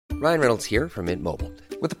Ryan Reynolds here from Mint Mobile.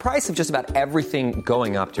 With the price of just about everything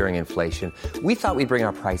going up during inflation, we thought we'd bring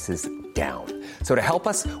our prices down. So to help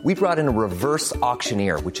us, we brought in a reverse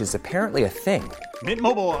auctioneer, which is apparently a thing. Mint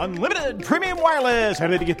Mobile Unlimited Premium Wireless. How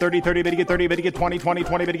to get 30, 30, bit to get 30, bit to get 20, 20,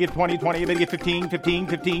 20, bit to get 20, 20, bit to get 15, 15,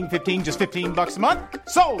 15, 15, just $15 a month?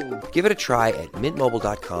 Sold! Give it a try at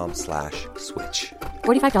mintmobile.com/switch.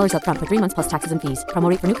 $45 up front for 3 months plus taxes and fees. Promo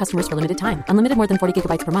rate for new customers for limited time. Unlimited more than 40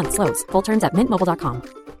 gigabytes per month. Slows full terms at mintmobile.com.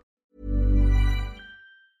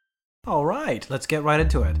 All right, let's get right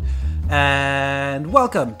into it. And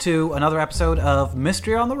welcome to another episode of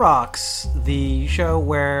Mystery on the Rocks, the show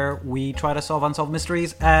where we try to solve unsolved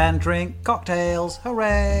mysteries and drink cocktails.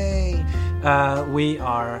 Hooray! We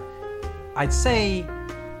are, I'd say,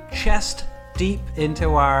 chest deep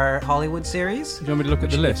into our Hollywood series. Do you want me to look at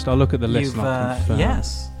the list? I'll look at the list.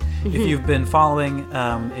 Yes. If you've been following,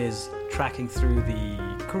 is tracking through the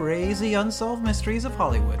crazy unsolved mysteries of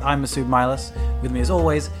Hollywood. I'm Masood Milas. With me, as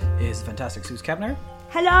always, is the fantastic Suze Kepner.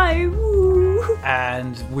 Hello. Woo.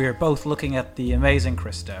 And we're both looking at the amazing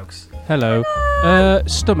Chris Stokes. Hello.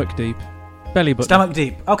 Stomach deep. Belly button. Stomach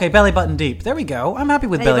deep. Okay, belly button deep. There we go. I'm happy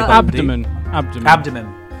with belly button Abdomen. deep.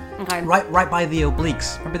 Abdomen. Okay. Right by the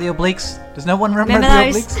obliques. Remember the obliques? Does no one remember the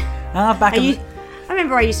those? obliques? I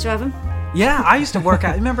remember I used to have them. Yeah, I used to work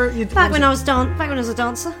out. Remember? Back when I was a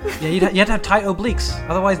dancer. Yeah, you had to have tight obliques.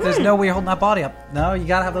 Otherwise, there's no way you're holding that body up. No, you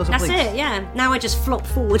gotta have those obliques. That's it, yeah. Now I just flop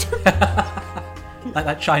forward. Like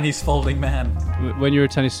that Chinese folding man. When you were a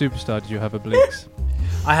tennis superstar, did you have obliques?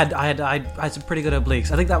 I had some pretty good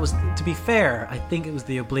obliques. I think that was, to be fair, I think it was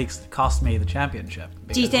the obliques that cost me the championship.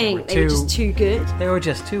 Do you think they were just too good? They were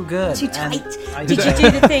just too good. Too tight. Did you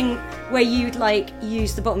do the thing where you'd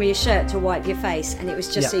use the bottom of your shirt to wipe your face, and it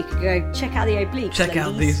was just so you could go check out the obliques? Check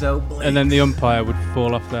out these obliques. And then the umpire would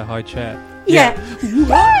fall off their high chair. Yeah.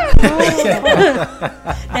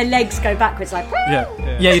 Their legs go backwards like. Yeah,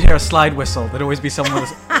 you'd hear a slide whistle. There'd always be someone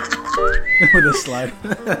with with a slide.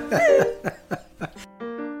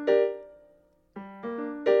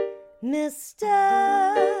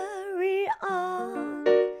 Mystery on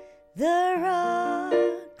the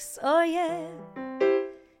rocks, oh yeah.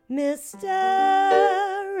 Mystery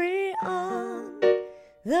on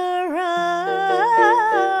the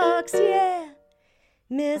rocks, yeah.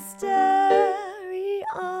 Mystery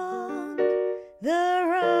on the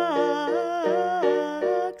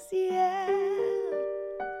rocks, yeah.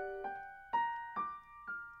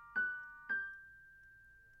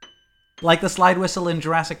 Like the slide whistle in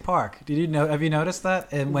Jurassic Park. Have you noticed that?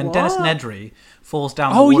 And when What? Dennis Nedry falls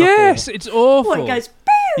down the Oh, waterfall. yes! It's awful. What, it goes...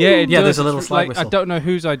 Yeah, it does. there's a little slide whistle. I don't know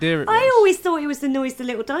whose idea it was. I always thought it was the noise the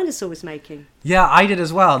little dinosaur was making. Yeah, I did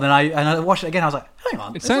as well. And then I watched it again. I was like, hang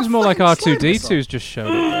on. It there's sounds a more like fucking slide R2-D2's just showed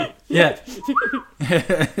up. Yeah.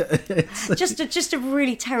 Just a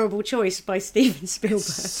really terrible choice by Steven Spielberg.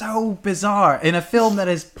 So bizarre. In a film that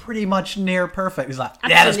is pretty much near perfect. He's like,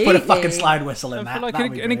 yeah, let's put a fucking Absolutely. slide whistle in I that. feel like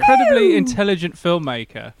That'd be an great. incredibly intelligent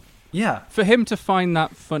filmmaker. Yeah. For him to find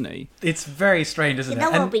that funny. It's very strange, isn't You it? know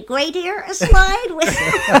what And would be great here? A slide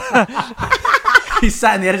whistle. he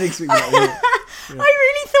sat in the editing suite. Like, yeah. I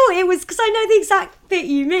really thought it was, because I know the exact bit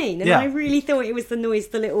you mean, and Yeah. I really thought it was the noise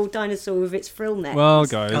the little dinosaur with its frill neck. Well,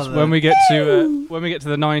 guys, Oh, no. when we get to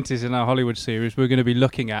the 90s in our Hollywood series, we're going to be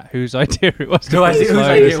looking at whose idea it was to Whose put idea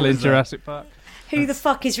slide whistle was in that? Jurassic Park. Who the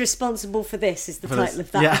fuck is responsible for this is the title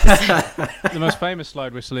of that Yeah. episode. The most famous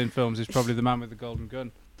slide whistle in films is probably The Man with the Golden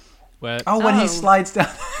Gun. Where When he slides down.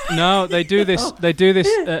 no, they do this. They do this.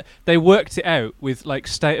 They worked it out with like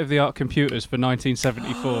state-of-the-art computers for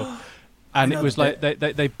 1974, and it was like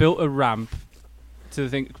they built a ramp to the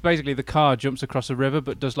thing. Basically, the car jumps across a river,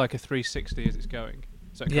 but does like a 360 as it's going.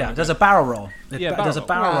 So it Yeah, kind of there's a barrel roll. Yeah, There's a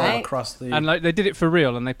barrel roll Right. across the... and like they did it for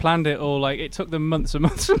real, and they planned it all. Like it took them months and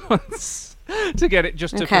months and months to get it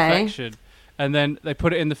just to Okay. perfection. And then they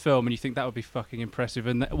put it in the film, and you think that would be fucking impressive.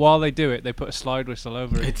 And while they do it, they put a slide whistle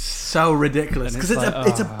over it. It's so ridiculous. And Because it's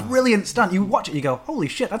it's like, a brilliant stunt. You watch it, you go, holy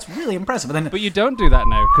shit, that's really impressive. And then... But you don't do that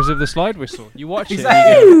now because of the slide whistle. You watch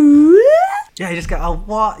Exactly. it. And you go, Yeah, you just go, oh,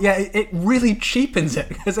 what? Yeah, it really cheapens it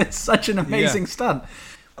because it's such an amazing stunt.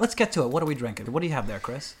 Let's get to it. What are we drinking? What do you have there,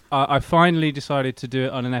 Chris? I finally decided to do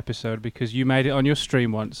it on an episode because you made it on your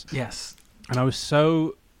stream once. Yes. And I was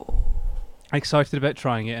so excited about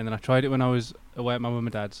trying it. And then I tried it when I was away at my mum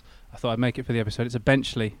and dad's. I thought I'd make it for the episode. It's a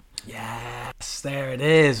Benchley. Yes, there it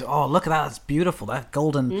is. Oh, look at that. It's beautiful. That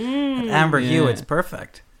golden that amber hue. Yeah. It's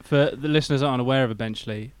perfect. For the listeners that aren't aware of a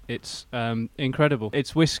Benchley, It's incredible.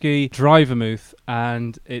 It's whiskey, dry vermouth,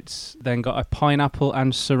 and it's then got a pineapple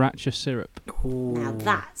and sriracha syrup. Now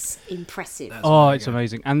that's impressive. It's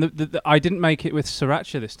amazing. And I didn't make it with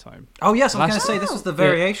sriracha this time. Oh yes, I was going to say this was the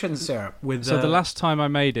variation syrup with. So the last time I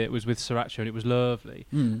made it was with sriracha, and it was lovely.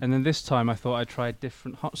 And then this time I thought I'd try a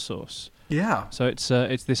different hot sauce. Yeah. So it's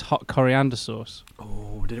this hot coriander sauce.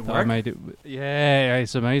 Oh, did it that work? I made it. Yeah,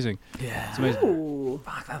 it's amazing. Yeah. It's amazing. Ooh.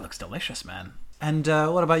 Fuck, that looks delicious, man. And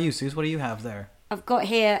what about you, Suze? What do you have there? I've got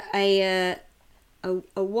here a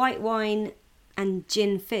white wine and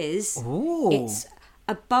gin fizz. Ooh. It's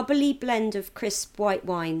a bubbly blend of crisp white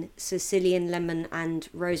wine, Sicilian lemon and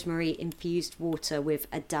rosemary infused water with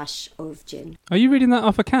a dash of gin. Are you reading that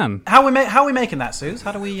off a can? How are we making that, Suze?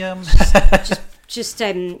 How do we Just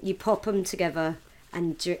you pop them together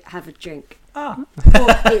and have a drink. Ah.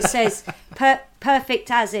 It says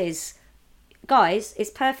perfect as is. Guys, it's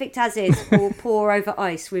perfect as is, or pour over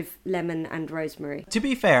ice with lemon and rosemary. To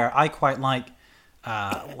be fair, I quite like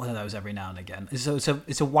one of those every now and again. So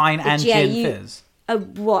it's a wine and Yeah, gin fizz. A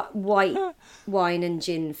white wine and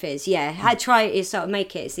gin fizz. Yeah, try it yourself.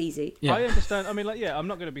 Make it. It's easy. Yeah. I understand. I mean, I'm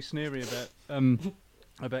not going to be sneery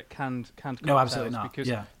about canned cocktails. No, absolutely not. Because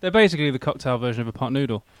Yeah. they're basically the cocktail version of a pot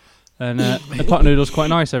noodle. And the pot noodle's quite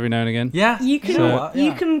nice every now and again. Yeah. You can know what? you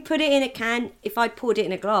Yeah. can put it in a can. If I poured it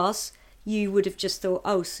in a glass, you would have just thought,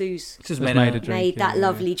 "Oh, Suze Just Made made a a drink. that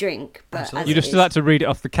lovely drink." But Absolutely. as You it just still is- had to read it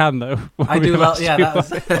off the can, though. I do love. Yeah, that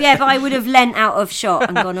was. yeah, but I would have lent out of shot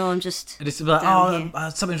and gone, "Oh, I'm just." It's like, Down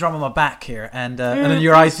here. something's wrong with my back here, and then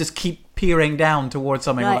your eyes just keep peering down towards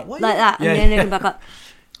something. Like, What? like that, Yeah, and then yeah. looking back up,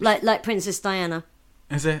 like Princess Diana.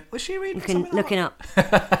 Is it? Was she reading? Looking up.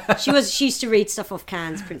 She used to read stuff off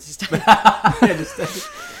cans, Princess Diana, Yeah, just,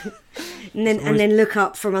 and then look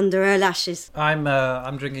up from under her lashes. I'm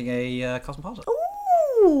drinking a Cosmopolitan.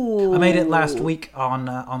 Ooh, I made it last week on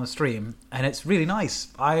the stream, and it's really nice.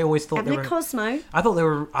 I always thought Having they a were. Cosmo. I thought they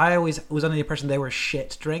were. I always was under the impression they were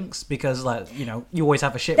shit drinks because, like, you always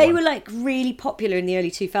have a shit. They one. were like really popular in the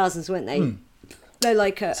early 2000s, weren't they? They're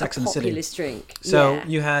like a Sex and the City. populist drink. So yeah.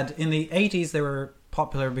 you had in the 80s they were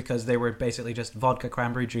popular because they were basically just vodka,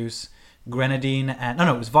 cranberry juice, grenadine, and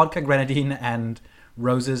it was vodka, grenadine, and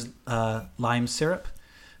Rose's lime syrup.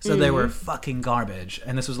 So they were fucking garbage,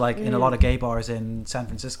 and this was like in a lot of gay bars in San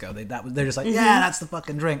Francisco. They're just like, yeah, that's the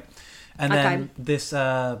fucking drink. And then this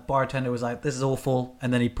bartender was like, this is awful,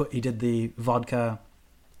 and then he did the vodka,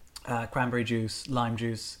 cranberry juice, lime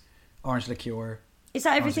juice, orange liqueur. Is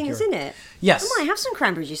that everything that's in it? Yes. I might have some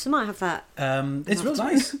cranberry juice. I might have that. It's real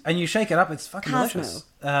nice, and you shake it up. It's fucking Cosmo. delicious.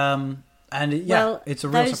 And Well, it's a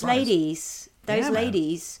real those surprise. ladies Yeah,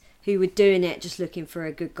 man. who were doing it just looking for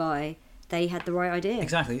a good guy, they had the right idea.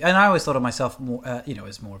 Exactly, and I always thought of myself more,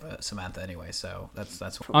 as more of a Samantha anyway. So that's.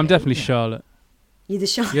 I'm definitely Charlotte. You're the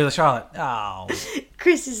shot. You're the Charlotte. Oh,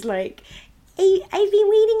 Chris is like, I've been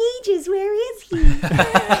waiting ages. Where is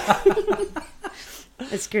he?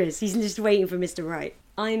 That's Chris. He's just waiting for Mr. Right.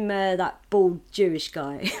 I'm that bald Jewish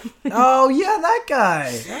guy. oh yeah, that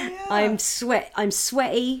guy. Oh, yeah. I'm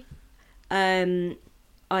sweaty.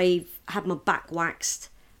 I've had my back waxed,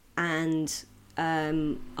 and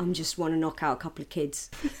I'm just want to knock out a couple of kids.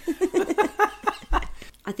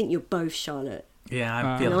 I think you're both Charlotte. Yeah, I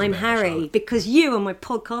And feel. I'm Harry because you are my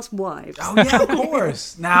podcast wives. Oh yeah, of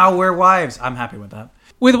course. Now we're wives. I'm happy with that.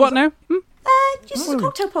 With what now? Just a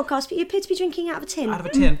cocktail podcast, but you appear to be drinking out of a tin. Out of a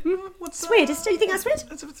tin. What's It's weird. Do you think that's weird?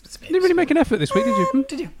 You didn't really make an effort this week, did you?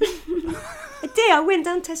 Did you? I did. I went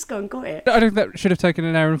down Tesco and got it. I don't think that should have taken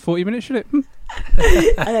an hour and 40 minutes, should it?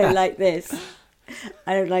 I don't like this.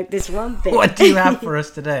 I don't like this one bit. What do you have for us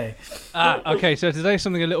today? Okay, so today's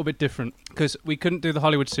something a little bit different because we couldn't do the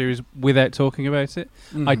Hollywood series without talking about it.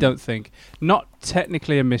 I don't think. Not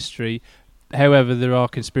technically a mystery. However, there are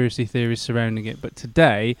conspiracy theories surrounding it. But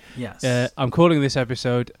today, Yes. I'm calling this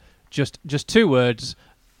episode just 2 words: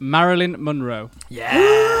 Marilyn Monroe. Yeah.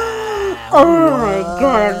 Oh my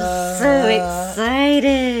god, I'm so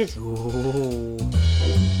excited. Ooh.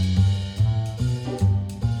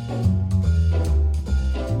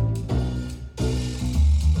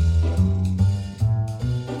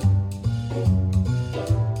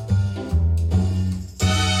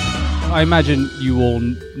 I imagine you all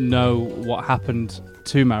know what happened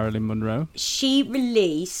to Marilyn Monroe. She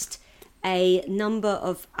released a number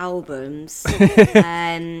of albums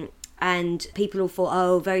and people all thought,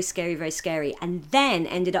 oh, very scary, very scary. And then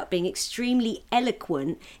ended up being extremely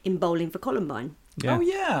eloquent in Bowling for Columbine. Yeah. Oh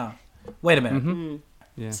yeah. Wait a minute.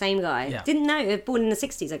 Yeah. Same guy. Yeah. Didn't know. Born in the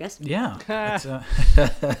 60s, I guess. Yeah.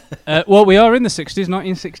 It's, Well, we are in the 60s,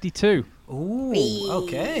 1962. ooh.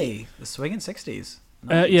 Okay. The swinging 60s.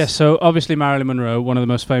 Yeah, so obviously Marilyn Monroe, one of the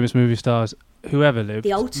most famous movie stars who ever lived.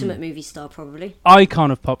 The ultimate movie star, probably.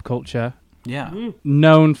 Icon of pop culture. Yeah.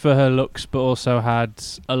 Known for her looks, but also had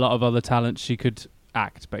a lot of other talents. She could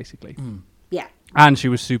act, basically. Yeah. And she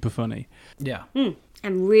was super funny. Yeah.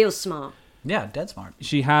 And real smart. Yeah, dead smart.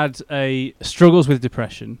 She had struggles with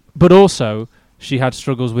depression, but also she had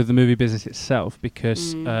struggles with the movie business itself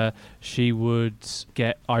because she would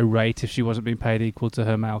get irate if she wasn't being paid equal to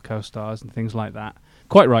her male co-stars and things like that.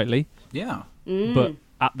 Quite rightly. Yeah. But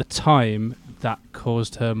at the time, that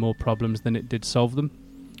caused her more problems than it did solve them.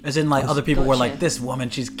 As in, like, other people were Gotcha. like, this woman,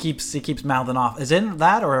 she keeps mouthing off. Is in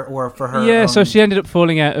that or for her? Yeah, so own- she ended up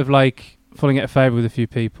falling out of favour with a few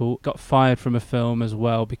people, got fired from a film as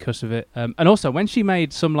well because of it. And also, when she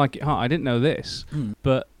made Some Like It Hot, I didn't know this,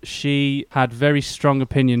 but she had very strong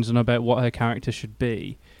opinions on about what her character should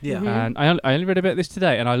be. Yeah. And I only read about this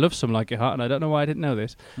today, and I love Some Like It Hot, and I don't know why I didn't know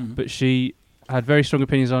this, but she had very strong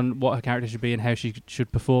opinions on what her character should be and how she should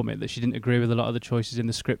perform it, that she didn't agree with a lot of the choices in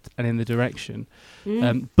the script and in the direction.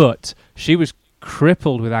 But she was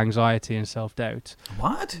crippled with anxiety and self-doubt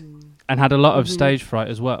What? and had a lot of stage fright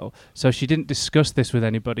as well. So she didn't discuss this with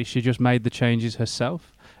anybody. She just made the changes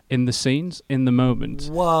herself in the scenes, in the moment.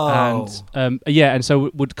 Whoa. And and so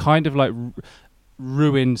it would kind of like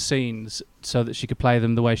ruin scenes so that she could play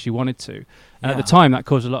them the way she wanted to. And at the time, that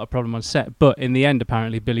caused a lot of problem on set. But in the end,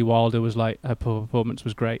 apparently, Billy Wilder was like, her performance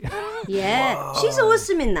was great. Yeah. She's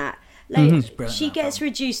awesome in that. Like, brilliant she in that gets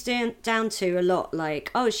reduced down to a lot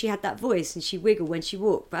like, oh, she had that voice and she wiggled when she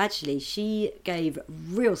walked. But actually, she gave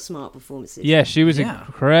real smart performances. Yeah, she was Yeah.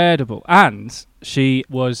 incredible. And she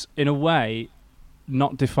was, in a way,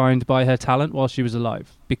 not defined by her talent while she was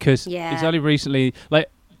alive. Because Yeah. it's only recently, like,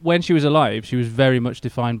 when she was alive, she was very much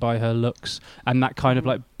defined by her looks and that kind of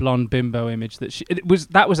like blonde bimbo image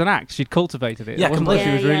that was an act. She'd cultivated it. Yeah, It wasn't what she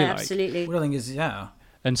Yeah, was really yeah, like. absolutely. What I think is, yeah.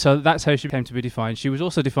 And so that's how she came to be defined. She was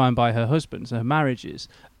also defined by her husbands and her marriages.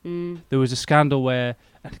 There was a scandal where,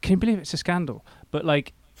 can you believe it's a scandal? But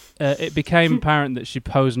like, it became apparent that she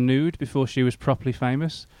posed nude before she was properly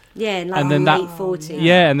famous. Yeah, in like And then late that- 40s.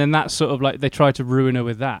 Yeah, and then that sort of like, they tried to ruin her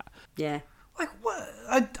with that. Yeah. Like, what?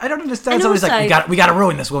 I don't understand. And Somebody's also- like, we got to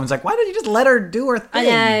ruin this woman. It's like, why don't you just let her do her I thing?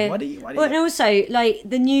 know. Why do you? Well, and also, like,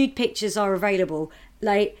 the nude pictures are available.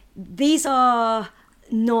 Like, these are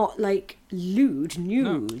not like lewd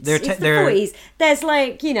nudes. They're It's the they're- 40s. There's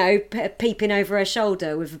like, you know, peeping over her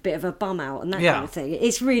shoulder with a bit of a bum out and that Yeah. kind of thing.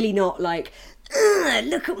 It's really not like, "Ugh,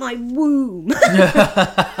 look at my womb."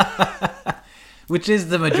 Which is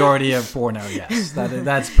the majority of porno, yes.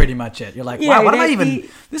 That's pretty much it. You're like, Yeah, wow, what am I that- even...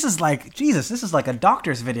 This is like, Jesus, this is like a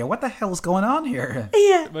doctor's video. What the hell's going on here?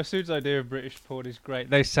 Yeah. Masood's idea of British porn is great.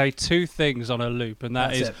 They say two things on a loop, and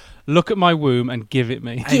That's is it. look at my womb and give it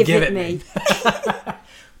me. And Give it me.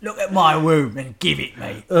 Look at my womb and give it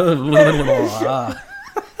me.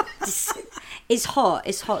 It's hot.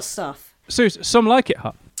 It's hot stuff. Suze, Some Like It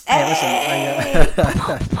Hot. There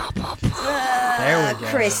we go.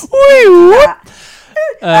 Chris.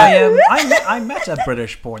 I met a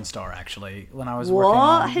British porn star, actually, when I was working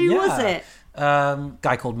on... What? Who was it?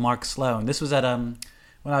 Guy called Mark Sloan. This was at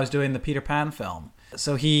when I was doing the Peter Pan film.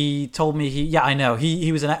 So he told me I know.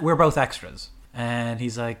 He was we're both extras. And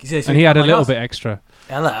he's like... And he had a little bit extra.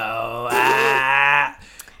 Hello. Ah.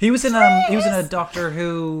 He was in a Doctor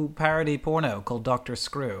Who parody porno called Doctor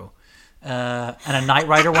Screw. And a Knight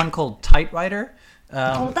Rider one called Tight Rider.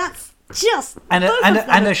 Oh, that's just And both of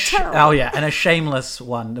them are terrible. and a Shameless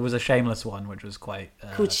one. There was a Shameless one which was quite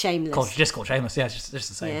Called Shameless. called Shameless. Yeah, it's just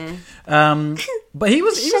the same. But he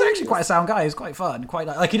was actually quite a sound guy. He was quite fun. Quite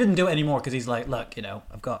like he didn't do it anymore because he's like, look, you know,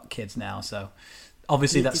 I've got kids now, so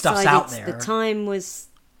obviously that stuff's out there. The time has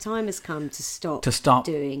come to stop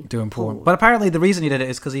doing porn. But apparently the reason he did it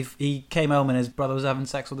is because he came home and his brother was having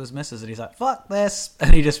sex with his missus and he's like, fuck this,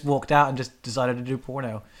 and he just walked out and just decided to do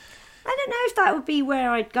porno. I don't know if that would be where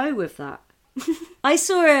I'd go with that. I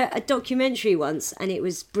saw a documentary once and it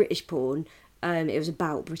was British porn. It was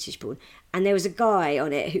about British porn. And there was a guy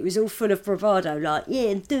on it who was all full of bravado, like, yeah,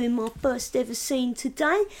 I'm doing my first ever scene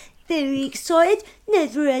today. Very excited.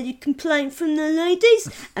 Never had a complaint from the ladies.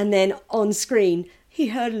 And then on screen, he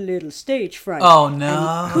had a little stage fright. Oh,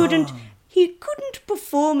 no. And he couldn't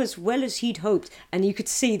perform as well as he'd hoped. And you could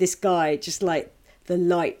see this guy just like the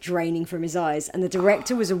light draining from his eyes. And the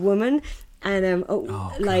director was a woman. And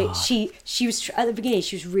she was at the beginning,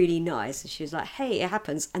 she was really nice, and she was like, "Hey, it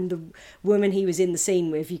happens." And the woman he was in the scene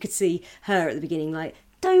with, you could see her at the beginning, like,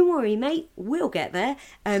 "Don't worry, mate, we'll get there."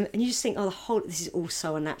 And you just think, "Oh, this is all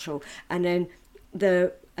so unnatural." And then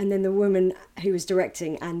the woman who was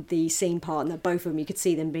directing and the scene partner, both of them, you could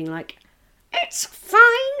see them being like, "It's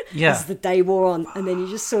fine. Yeah. as the day wore on. And then you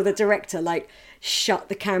just saw the director like shut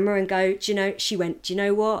the camera and go, she went, do you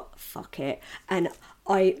know what? Fuck it. And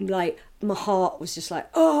I like, my heart was just like,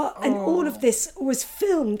 and all of this was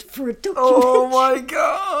filmed for a documentary. Oh my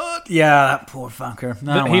god! Yeah, that poor fucker.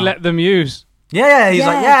 But he let them use. Yeah, he's Yeah.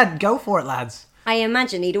 like, yeah, go for it, lads. I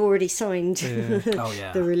imagine he'd already signed Oh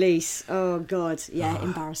yeah. the release. Oh god, yeah,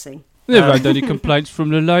 embarrassing. Never had any complaints from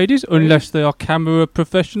the ladies, unless they are camera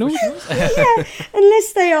professionals.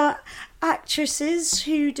 Unless they are actresses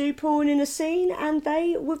who do porn in a scene, and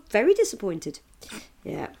they were very disappointed.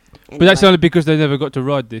 Yeah. But that's only because they never got to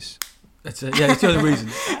ride this. It's the other reason.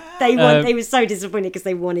 They were so disappointed because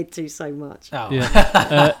they wanted to so much. Oh.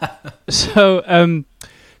 Yeah.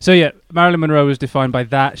 So yeah, Marilyn Monroe was defined by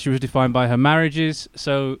that. She was defined by her marriages.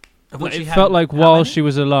 So Of which it she had felt like how while many? she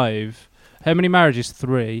was alive, how many marriages?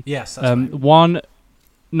 3. Yes, that's right. One,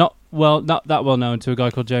 not that well known, to a guy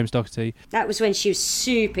called James Doherty. That was when she was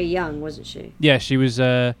super young, wasn't she? Yeah, she was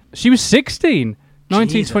 16.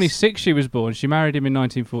 1926 she was born. She married him in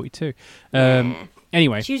 1942.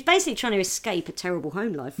 Anyway. She was basically trying to escape a terrible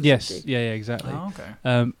home life. wasn't Yes, she? yeah, exactly. Oh,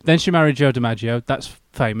 okay. Then she married Joe DiMaggio. That's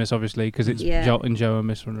famous, obviously, because it's Yeah. Joe and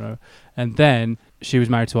Miss Monroe. And then she was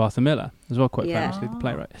married to Arthur Miller as well, quite Yeah. famously, the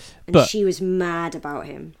playwright. And But she was mad about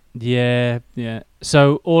him. yeah.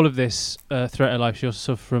 So all of this throughout her life, she also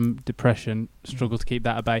suffered from depression, struggled to keep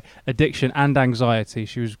that at bay, addiction and anxiety.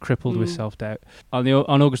 She was crippled with self-doubt. On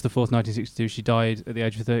August the 4th, 1962, she died at the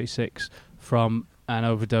age of 36 from an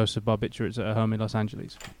overdose of barbiturates at her home in Los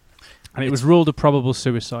Angeles. And it was ruled a probable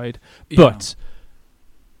suicide. But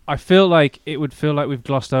I feel like it would feel like we've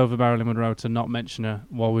glossed over Marilyn Monroe to not mention her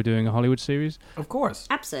while we're doing a Hollywood series. Of course.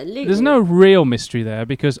 Absolutely. There's no real mystery there,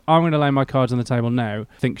 because I'm going to lay my cards on the table now.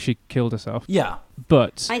 I think she killed herself. Yeah.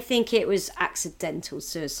 But I think it was accidental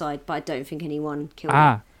suicide, but I don't think anyone killed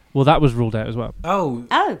her. well, that was ruled out as well. Oh.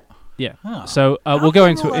 Oh, Yeah. Huh. So How we'll did go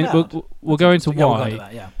they into rule that out? we'll go into Yeah, we'll go why. into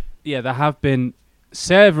that, yeah. Yeah, there have been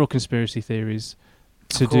several conspiracy theories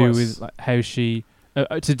to do course. with like, how she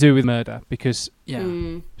to do with murder, because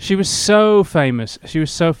Yeah. she was so famous. She was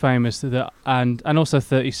so famous that and also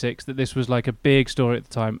 36, that this was like a big story at the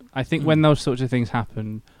time. I think when those sorts of things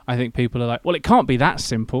happen, I think people are like, well, it can't be that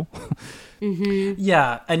simple.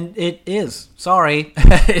 Yeah, and it is. Sorry.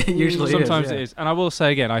 It usually Sometimes is. it is, and I will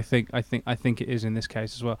say again, I think it is in this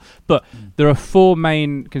case as well. But there are 4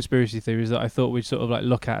 main conspiracy theories that I thought we'd sort of like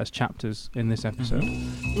look at as chapters in this episode.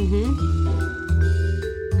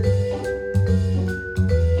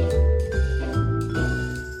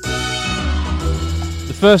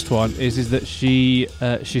 The first one is that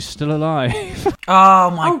she's still alive. Oh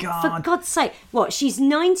my oh, god. for God's sake. What, she's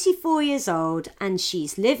 94 years old and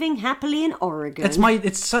she's living happily in Oregon.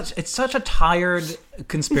 It's such a tired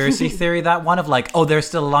conspiracy theory, that one of like, oh, they're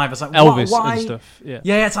still alive. It's like Elvis why? and stuff. Yeah.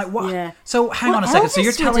 Yeah, it's like what? Yeah. So hang Well, on a second. So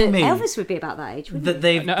you're Elvis telling me Elvis would be about that age, wouldn't that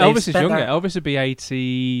they've No, they've Elvis is spent younger. their- Elvis would be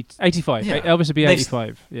 85. Yeah. Elvis would be They've-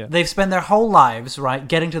 85. Yeah. They've spent their whole lives, right,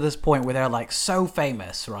 getting to this point where they're like so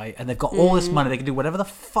famous, right, and they've got all this money, they can do whatever the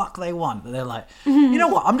fuck they want. They're like, you know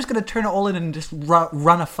what? I'm just gonna turn it all in and just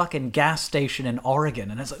run a fucking gas station in Oregon.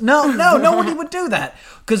 And it's like, no, nobody would do that,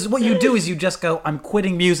 because what you do is you just go, I'm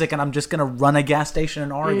quitting music and I'm just gonna run a gas station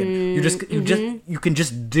in Oregon. You can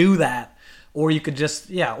just do that, or you could just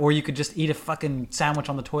eat a fucking sandwich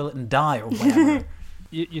on the toilet and die, or whatever.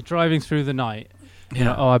 You're driving through the night. You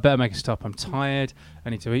know, I better make a stop. I'm tired. I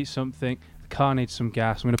need to eat something. The car needs some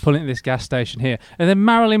gas. I'm going to pull into this gas station here. And then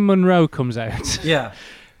Marilyn Monroe comes out. Yeah.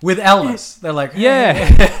 With Elvis. They're like, Yeah.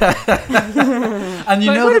 And you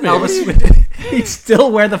Like, know wait a that Elvis he'd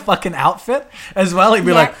still wear the fucking outfit as well. He'd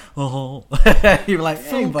be Yeah. like, oh. He'd be like, hey,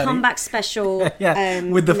 Full buddy. comeback special. Yeah,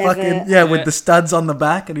 with the leather. fucking, with the studs on the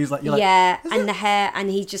back. And he's like, you're like, Yeah, and the hair, and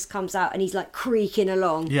he just comes out and he's like creaking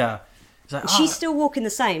along. yeah. He's like, She's still walking the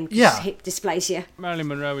same. 'cause Yeah. hip dysplasia. Marilyn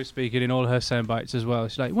Monroe is speaking in all her sound bites as well.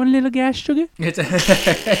 She's like, one little gas, sugar? You're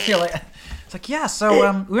like, it's like, yeah,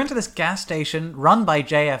 so we went to this gas station run by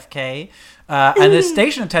JFK, and the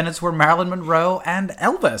station attendants were Marilyn Monroe and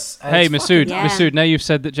Elvis. And Hey, it's Masood, Yeah. Masood, now you've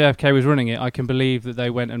said that JFK was running it, I can believe that they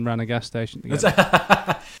went and ran a gas station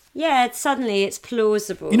together. Yeah, suddenly it's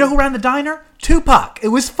plausible. You know who ran the diner? Tupac. It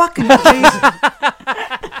was fucking amazing.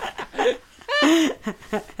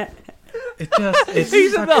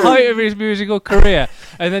 He's at the height of his musical career,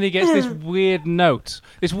 and then he gets this weird note,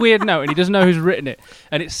 and he doesn't know who's written it,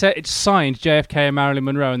 and it's signed JFK and Marilyn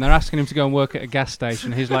Monroe, and they're asking him to go and work at a gas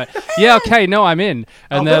station. He's like, "Yeah, okay, no, I'm in,"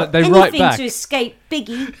 and Oh, they anything write back. to escape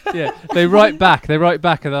Biggie. Yeah, they write back, and they're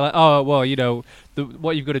like, "Oh, well, you know,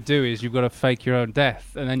 what you've got to do is you've got to fake your own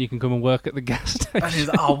death, and then you can come and work at the gas station. And he's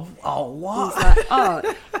like, what? It's like,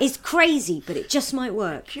 oh, it's crazy, but it just might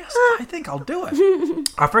work. Yes, I think I'll do it.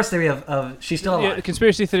 Our first theory of she's still alive. Yeah,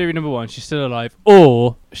 conspiracy theory number 1, she's still alive,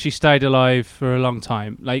 or she stayed alive for a long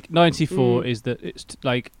time. Like 94 is that it's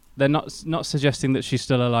like they're not suggesting that she's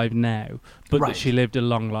still alive now, but Right. that she lived a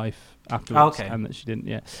long life afterwards, Okay. and that she didn't.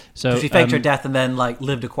 Yeah, so she faked her death and then like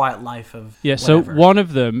lived a quiet life of Yeah, so whatever. one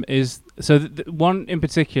of them is one in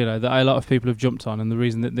particular that a lot of people have jumped on, and the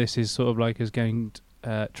reason that this is sort of like has gained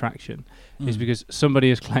traction is because somebody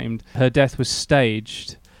has claimed her death was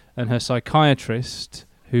staged, and her psychiatrist,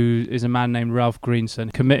 who is a man named Ralph Greenson,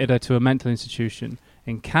 committed her to a mental institution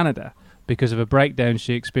in Canada because of a breakdown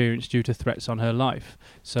she experienced due to threats on her life.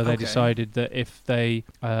 So they Okay. decided that if they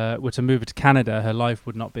were to move her to Canada, her life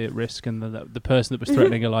would not be at risk, and the person that was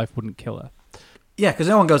threatening her life wouldn't kill her. Yeah, because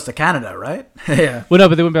no one goes to Canada, right? Yeah. Well, no,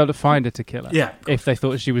 but they wouldn't be able to find her to kill her. Yeah. If they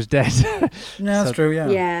thought she was dead. Yeah, that's So- true, yeah.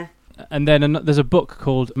 Yeah. And then there's a book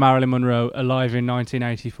called Marilyn Monroe Alive in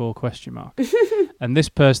 1984 ? And the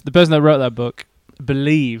person that wrote that book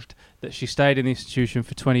believed that she stayed in the institution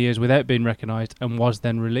for 20 years without being recognised and was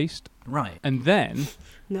then released. Right. And then,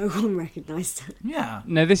 No one recognised her. Yeah.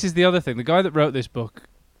 now this is the other thing. The guy that wrote this book,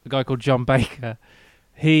 a guy called John Baker,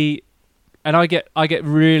 I get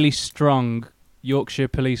really strong Yorkshire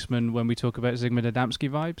policeman when we talk about Zygmunt Adamski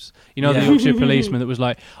vibes. You know, Yeah. the Yorkshire policeman that was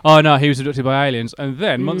like, oh no, he was abducted by aliens, and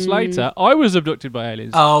then months later, I was abducted by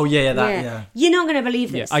aliens. Oh, yeah. You're not going to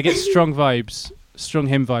believe Yeah, this. I get strong vibes, strong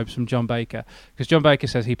him vibes from John Baker, because John Baker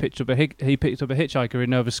says he picked up a hitchhiker in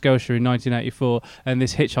Nova Scotia in 1984, and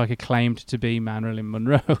this hitchhiker claimed to be Marilyn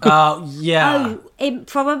Monroe, Oh, yeah. Oh, it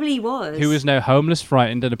probably was. who is now homeless,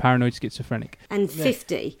 frightened, and a paranoid schizophrenic. And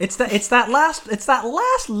 50. It's that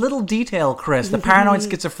last little detail, Chris, the paranoid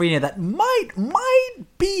schizophrenia that might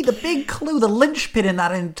be the big clue, the linchpin in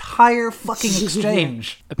that entire fucking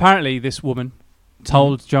exchange. Apparently, this woman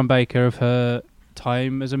told John Baker of her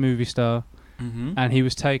time as a movie star, and he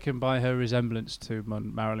was taken by her resemblance to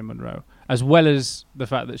Marilyn Monroe, as well as the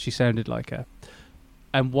fact that she sounded like her.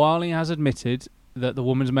 And while he has admitted that the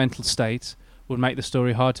woman's mental state would make the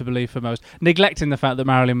story hard to believe for most, neglecting the fact that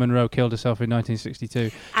Marilyn Monroe killed herself in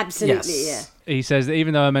 1962, Absolutely, Yes. he says that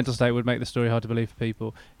even though her mental state would make the story hard to believe for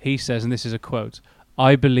people, he says, and this is a quote,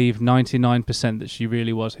 "I believe 99% that she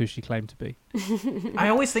really was who she claimed to be." I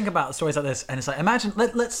always think about stories like this, and it's like, imagine,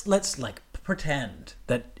 let's like pretend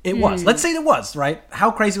that it was. Let's say it was, right? How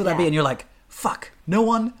crazy would that be? Yeah. And you're like, fuck, no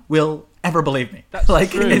one will ever believe me. That's like,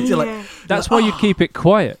 true. it's like, That's why you keep it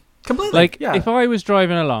quiet. completely. Like, yeah. if I was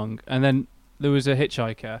driving along and then there was a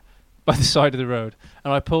hitchhiker by the side of the road,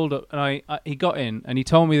 and I pulled up, and he got in, and he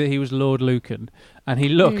told me that he was Lord Lucan, and he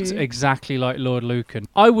looked exactly like Lord Lucan,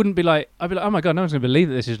 I'd be like, oh my God, no one's going to believe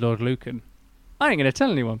that this is Lord Lucan. I ain't going to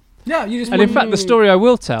tell anyone. yeah, you just And in fact, the story I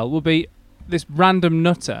will tell will be this random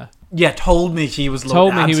nutter told me he was Lord.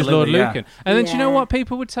 told me he was Lord Absolutely, yeah. Lucan. And then do you know Yeah. what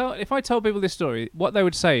people would tell? If I told people this story, what they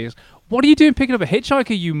would say is, "What are you doing picking up a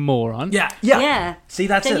hitchhiker, you moron?" Yeah. Yeah. See,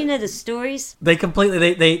 that's Don't it. you know the stories? They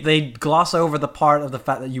completely they gloss over the part of the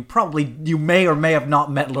fact that you may or may have not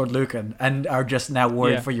met Lord Lucan and are just now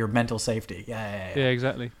worried Yeah. for your mental safety. Yeah. Yeah,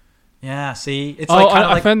 exactly. Yeah, see, it's Oh, like kind of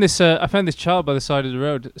I like, found this child by the side of the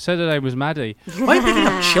road. Said her name was Maddie. why are you picking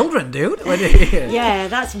up children, dude? Yeah,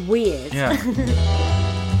 that's weird. Yeah.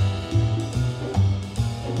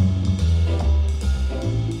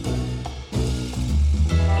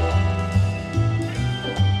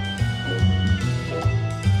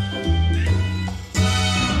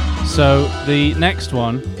 So the next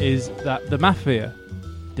one is that the mafia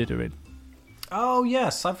did her in. Oh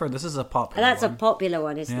yes, I've heard this is a popular. That's a one. popular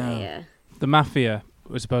one, isn't Yeah. it? Yeah. The mafia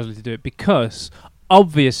was supposedly to do it because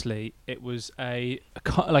obviously it was a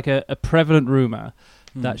prevalent rumor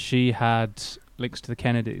that she had links to the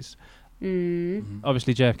Kennedys.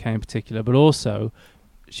 Obviously JFK in particular, but also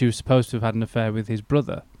she was supposed to have had an affair with his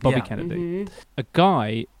brother, Bobby Yeah. Kennedy. A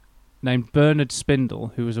guy named Bernard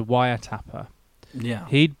Spindle, who was a wiretapper. Yeah.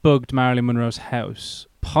 He'd bugged Marilyn Monroe's house,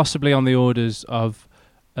 possibly on the orders of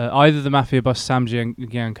either the mafia boss Sam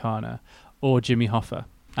Giancana or Jimmy Hoffa.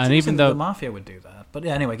 And even though the mafia would do that, but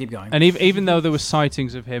yeah, anyway, keep going. And even though there were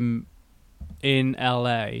sightings of him in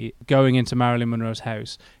LA going into Marilyn Monroe's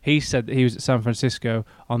house, he said that he was at San Francisco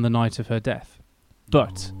on the night of her death.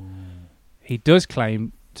 But he does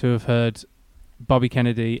claim to have heard Bobby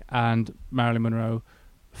Kennedy and Marilyn Monroe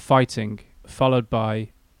fighting, followed by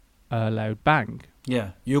a loud bang.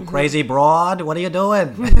 Yeah, you crazy broad, what are you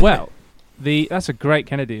doing? Well, that's a great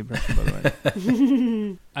Kennedy impression, by the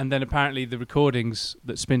way. And then apparently the recordings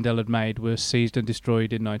that Spindle had made were seized and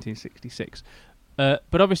destroyed in 1966. But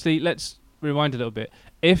obviously, let's rewind a little bit.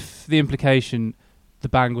 If the implication, the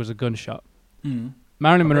bang was a gunshot, Mm.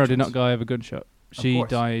 Marilyn Monroe Barbiturates. did not die of a gunshot. She course.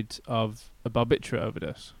 died of a barbiturate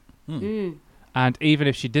overdose. Mm. And even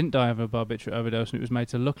if she didn't die of a barbiturate overdose and it was made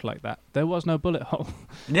to look like that, there was no bullet hole.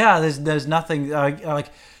 Yeah, there's nothing like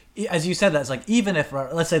as you said that, it's like even if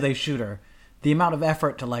let's say they shoot her, the amount of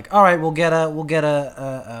effort to like, all right, we'll get a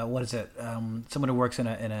what is it? Someone who works in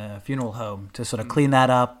a funeral home to sort of clean that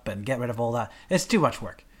up and get rid of all that. It's too much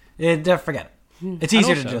work. Forget it. It's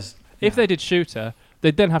easier to also, just. If they did shoot her,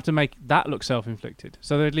 they'd then have to make that look self-inflicted.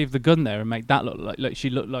 So they'd leave the gun there and make that look like she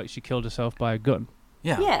looked like she killed herself by a gun.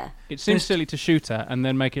 Yeah. It seems silly to shoot her and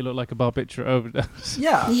then make it look like a barbiturate overdose.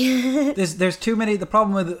 Yeah. There's too many. The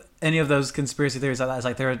problem with any of those conspiracy theories like that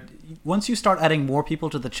is like once you start adding more people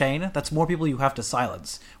to the chain, that's more people you have to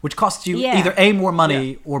silence, which costs you either A, more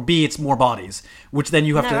money, or B, it's more bodies, which then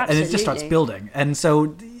you have to, and it just starts building. And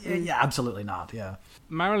so, yeah, absolutely not. Yeah.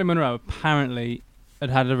 Marilyn Monroe apparently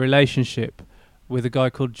had a relationship with a guy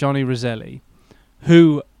called Johnny Roselli,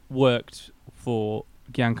 who worked for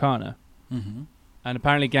Giancana. Mm-hmm. And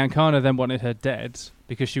apparently Giancana then wanted her dead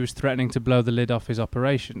because she was threatening to blow the lid off his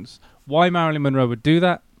operations. Why Marilyn Monroe would do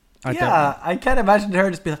that, I don't know. I can't imagine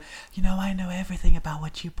her just be like, I know everything about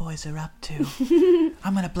what you boys are up to.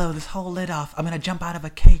 I'm going to blow this whole lid off. I'm going to jump out of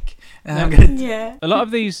a cake. And I'm gonna Yeah. A lot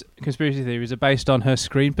of these conspiracy theories are based on her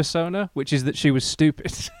screen persona, which is that she was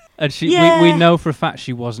stupid. And we know for a fact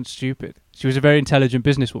she wasn't stupid. She was a very intelligent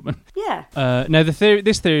businesswoman. Yeah. Now,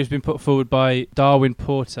 this theory has been put forward by Darwin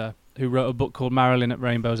Porter, who wrote a book called Marilyn at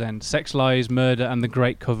Rainbow's End, Sex, Lies, Murder and the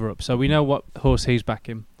Great Cover-Up. So we know what horse he's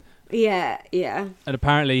backing. Yeah. And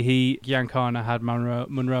apparently Giancana had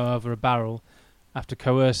Monroe over a barrel after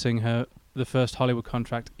coercing her the first Hollywood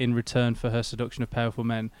contract in return for her seduction of powerful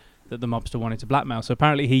men that the mobster wanted to blackmail. So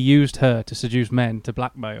apparently he used her to seduce men to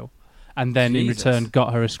blackmail and then in return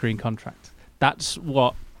got her a screen contract. That's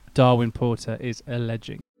what Darwin Porter is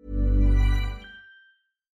alleging.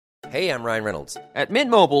 Hey, I'm Ryan Reynolds. At Mint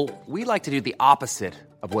Mobile, we like to do the opposite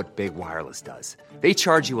of what Big Wireless does. They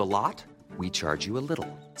charge you a lot, we charge you a little.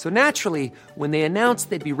 So naturally, when they announced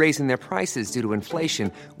they'd be raising their prices due to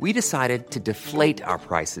inflation, we decided to deflate our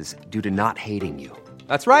prices due to not hating you.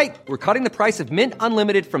 That's right. We're cutting the price of Mint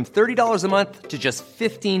Unlimited from $30 a month to just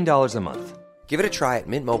 $15 a month. Give it a try at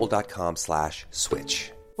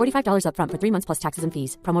mintmobile.com/switch. $45 up front for 3 months plus taxes and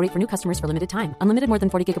fees. Promo rate for new customers for limited time. Unlimited more than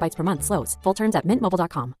 40 gigabytes per month. Slows full terms at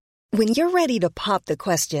mintmobile.com. When you're ready to pop the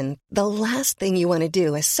question, the last thing you want to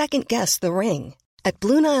do is second-guess the ring. At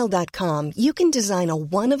BlueNile.com, you can design a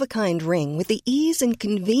one-of-a-kind ring with the ease and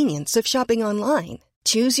convenience of shopping online.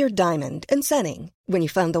 Choose your diamond and setting. When you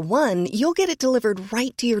find the one, you'll get it delivered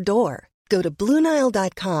right to your door. Go to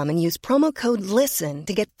BlueNile.com and use promo code LISTEN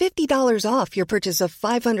to get $50 off your purchase of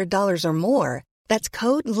 $500 or more. That's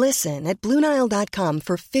code LISTEN at BlueNile.com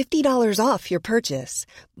for $50 off your purchase.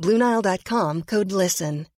 BlueNile.com, code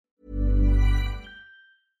LISTEN.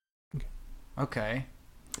 Okay.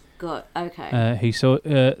 God. Okay.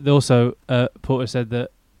 Porter said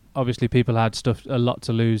that obviously people had a lot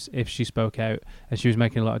to lose if she spoke out, and she was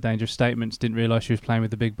making a lot of dangerous statements. Didn't realise she was playing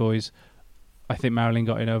with the big boys. I think Marilyn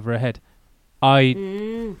got in over her head.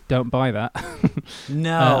 I don't buy that.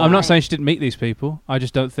 No. I'm not saying she didn't meet these people. I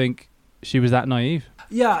just don't think she was that naive.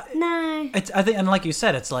 Yeah. No. I think, and like you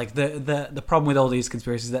said, it's like the problem with all these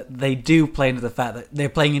conspiracies is that they do play into the fact that they're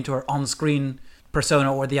playing into her on-screen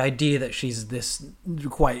persona or the idea that she's this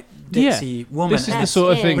quite ditzy woman. This is the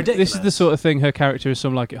sort of thing. Ridiculous. This is the sort of thing her character is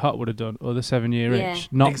Some Like It Hot would have done, or the 7-Year Itch.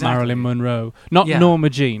 Not Exactly. Marilyn Monroe. Not Norma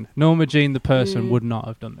Jean. Norma Jean, the person, would not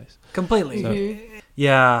have done this. Completely. So-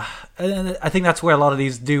 Yeah, and I think that's where a lot of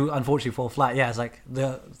these do unfortunately fall flat. Yeah, it's like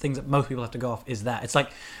the things that most people have to go off is that. It's like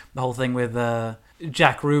the whole thing with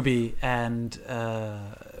Jack Ruby and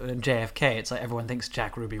JFK. It's like everyone thinks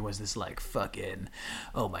Jack Ruby was this like fucking,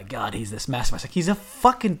 oh my god, he's this mastermind. Like, he's a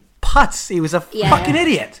fucking putz. He was a fucking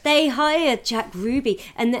idiot. They hired Jack Ruby,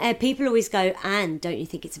 and people always go, and don't you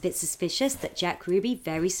think it's a bit suspicious that Jack Ruby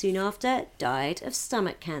very soon after died of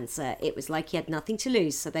stomach cancer? It was like he had nothing to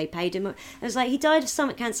lose, so they paid him. It was like he died of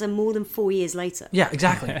stomach cancer more than 4 years later. Yeah,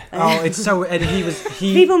 exactly. Oh, it's so. And he.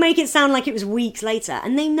 People make it sound like it was weeks later,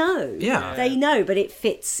 and they know. Yeah. They know, but it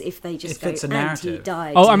fits if they just It fits go, a and narrative. he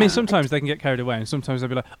died. Oh, I mean, sometimes they can get carried away, and sometimes they'll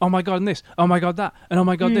be like, oh my god, and this, oh my god, that, and oh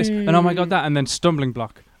my god, this, and oh my god, that, and then stumbling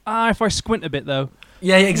block. If I squint a bit, though.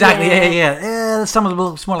 Yeah, exactly. Yeah. Some of them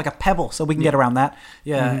looks more like a pebble, so we can get around that.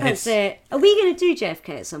 Yeah, That's it. Are we going to do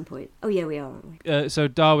JFK at some point? Oh, yeah, we are, aren't we? So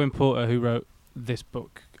Darwin Porter, who wrote this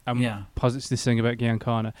book and posits this thing about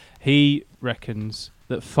Giancana, he reckons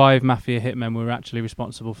that 5 mafia hitmen were actually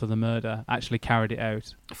responsible for the murder, actually carried it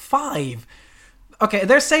out. 5. Okay,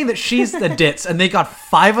 they're saying that she's the ditz, and they got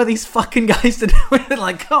 5 of these fucking guys to do it.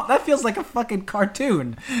 Like, oh, that feels like a fucking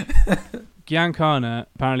cartoon. Giancana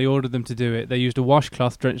apparently ordered them to do it. They used a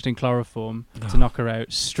washcloth drenched in chloroform to knock her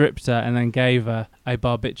out, stripped her, and then gave her a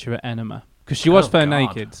barbiturate enema. Because she was found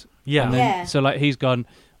naked. Yeah. And then, so, like, he's gone,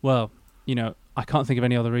 well, you know, I can't think of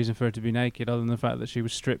any other reason for her to be naked other than the fact that she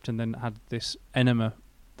was stripped and then had this enema.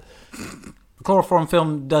 Chloroform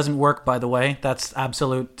film doesn't work, by the way. That's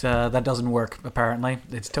absolute. That doesn't work. Apparently,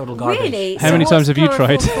 it's total garbage. Really? How many times have you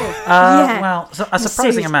tried? Well, so a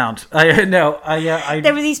surprising amount. There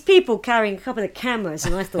were these people carrying a couple of cameras,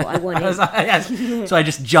 and I thought I wanted. So I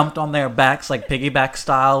just jumped on their backs like piggyback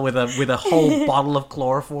style with a whole bottle of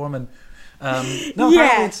chloroform and.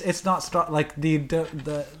 Apparently it's not like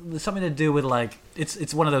the something to do with like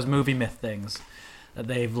it's one of those movie myth things.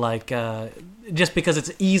 They've like just because it's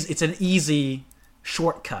an easy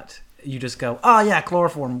shortcut. You just go, oh yeah,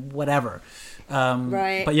 chloroform, whatever.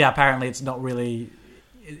 Right. But yeah, apparently it's not really.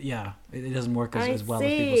 It doesn't work as well as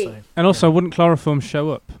people say. And also, wouldn't chloroform show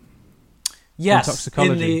up? Yes, in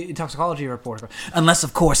toxicology. In the toxicology report. Unless,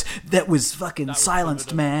 of course, that was fucking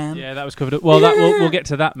silenced, man. Yeah, that was covered up. Well, we'll get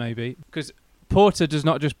to that maybe because Porter does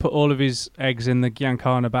not just put all of his eggs in the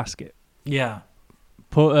Giancana basket. Yeah.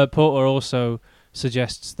 Porter also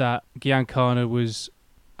suggests that Giancana was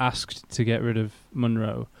asked to get rid of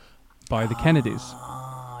Monroe by the Kennedys.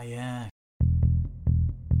 Oh, yeah.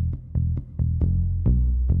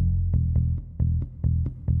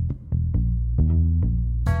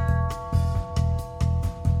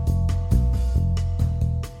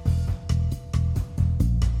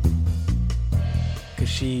 Because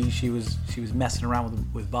she was messing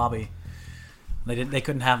around with Bobby. They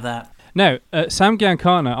couldn't have that. No, Sam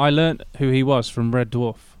Giancana, I learnt who he was from Red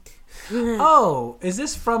Dwarf. Oh, is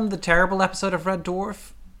this from the terrible episode of Red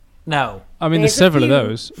Dwarf? No. I mean, there's several of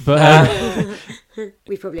those, but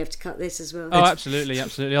we probably have to cut this as well. Oh, absolutely.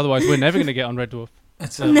 Otherwise, we're never going to get on Red Dwarf.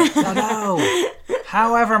 No.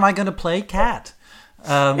 How am I going to play Cat?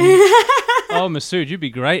 Oh, Masood, you'd be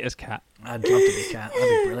great as Cat. I'd love to be Cat. That'd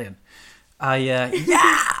be brilliant.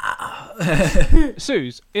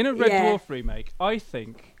 Suze, in a Red Dwarf remake, I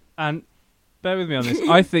think, and bear with me on this,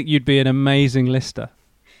 I think you'd be an amazing lister.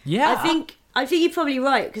 Yeah. I think you're probably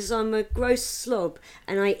right, because I'm a gross slob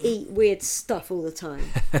and I eat weird stuff all the time.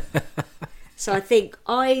 So I think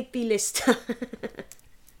I'd be Lister.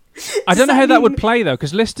 I don't know how that would play, though,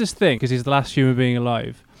 because Lister's thing, because he's the last human being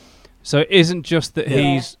alive. So it isn't just that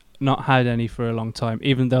he's not had any for a long time,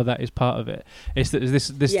 even though that is part of it. It's that there's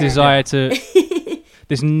this desire to...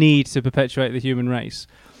 this need to perpetuate the human race.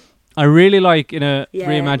 I really like in a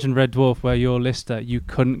reimagined Red Dwarf where you're Lister, you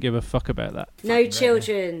couldn't give a fuck about that. No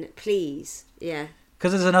children, please. Yeah.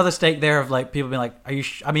 Because there's another stake there of like people being like, "Are you?"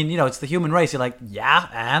 I mean, it's the human race. You're like, yeah,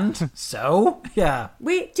 and so yeah.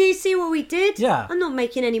 Do you see what we did? Yeah. I'm not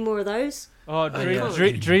making any more of those. Oh,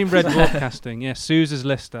 dream Red Dwarf casting. Yeah, Suze's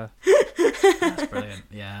Lister. That's brilliant.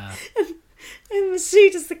 Yeah. And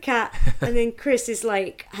Masood is the cat, and then Chris is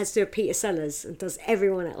like has to do a Peter Sellers and does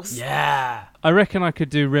everyone else. Yeah. I reckon I could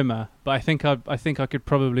do Rimmer, but I think I could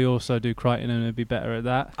probably also do Crichton and I'd be better at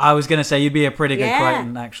that. I was gonna say you'd be a pretty good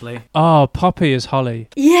Crichton, actually. Oh, Poppy is Holly.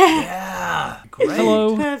 Yeah. Great.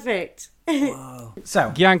 Hello. Perfect. Whoa.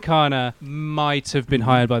 So Giancana might have been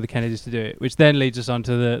hired by the Kennedys to do it, which then leads us on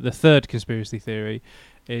to the third conspiracy theory.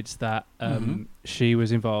 It's that she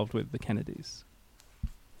was involved with the Kennedys.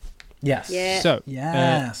 Yes. Yeah. So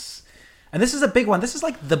yes. And this is a big one. This is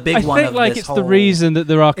like the big one. I think like it's the reason that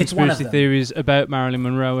there are conspiracy theories about Marilyn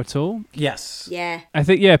Monroe at all. Yes. Yeah. I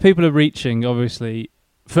think people are reaching obviously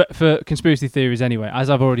for conspiracy theories anyway. As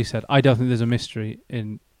I've already said, I don't think there's a mystery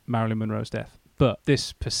in Marilyn Monroe's death, but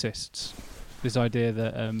this persists. This idea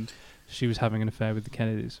that she was having an affair with the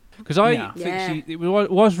Kennedys, because I think it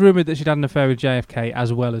was rumored that she'd had an affair with JFK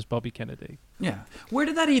as well as Bobby Kennedy. Yeah. Where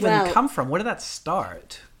did that even come from? Where did that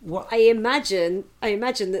start? What? I imagine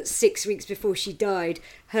that 6 weeks before she died,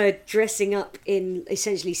 her dressing up in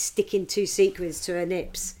essentially sticking 2 sequins to her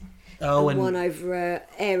nips, and one over her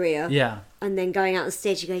area, and then going out on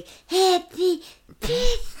stage and going happy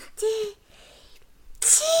birthday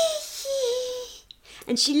to you,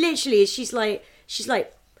 and she literally she's like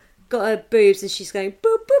got her boobs and she's going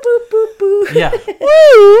boo boo boo boo boo. Yeah.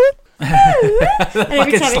 Woo. And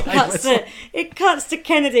every time it cuts to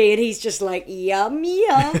Kennedy and he's just like yum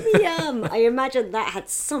yum yum. I imagine that had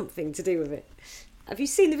something to do with it. Have you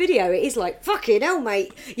seen the video? It is like fucking hell,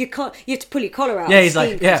 mate. You have to pull your collar out. Yeah, he's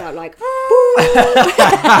like out like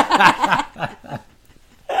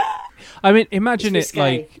I mean, imagine It's it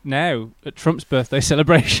like now at Trump's birthday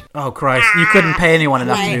celebration. Oh Christ! You couldn't pay anyone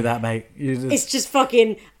enough to do that, mate. It's just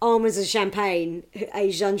fucking almonds and champagne,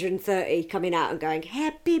 aged 130, coming out and going,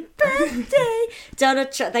 "Happy birthday,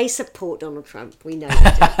 Donald Trump." They support Donald Trump. We know they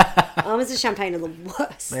do. Almonds and champagne are the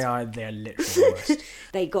worst. They're literally the worst.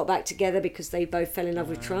 They got back together because they both fell in love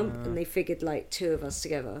with Trump, and they figured like two of us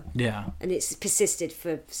together. Yeah, And it's persisted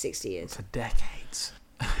for 60 years. for decades.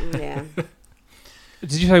 Yeah.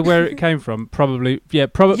 Did you say where it came from? Probably, yeah, Yes,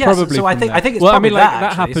 probably. so I from think- there. I think it's well, I probably mean, like that,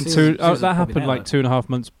 that actually. happened Susan that probably happened like nailed it. 2.5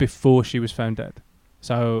 months before she was found dead.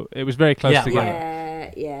 So it was very close Yeah,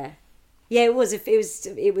 together. Yeah, it was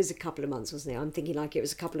a couple of months, wasn't it? I'm thinking like it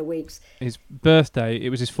was a couple of weeks. His birthday, it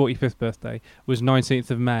was his 45th birthday, was 19th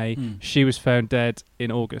of May. She was found dead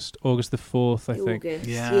in August the 4th, I think. August.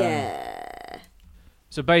 Yeah. Yeah.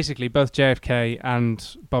 So basically, both JFK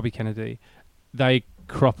and Bobby Kennedy, they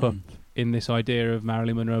crop up in this idea of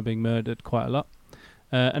Marilyn Monroe being murdered quite a lot.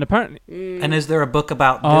 And apparently... And is there a book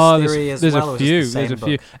about this theory as well? There's a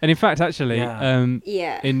few. And in fact, actually,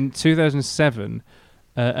 Yeah. in 2007,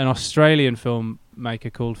 an Australian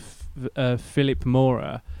filmmaker called Philip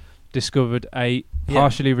Mora discovered a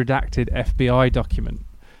partially redacted FBI document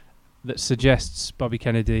that suggests Bobby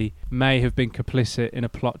Kennedy may have been complicit in a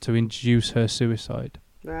plot to induce her suicide.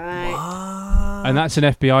 Right. And that's an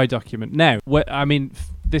FBI document. Now,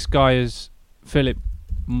 this guy Philip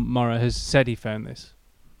Mora has said he found this.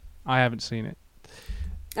 I haven't seen it.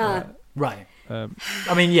 Right.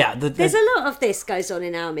 I mean, yeah. There's a lot of this goes on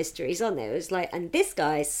in our mysteries, aren't there? It's like, and this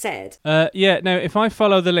guy said... Now, if I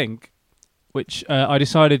follow the link, which I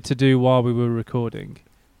decided to do while we were recording,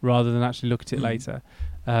 rather than actually look at it later,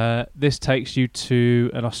 this takes you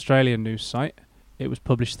to an Australian news site. It was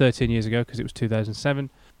published 13 years ago because it was 2007.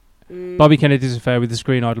 Bobby Kennedy's affair with the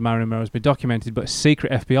screen idol Marilyn Monroe has been documented, but a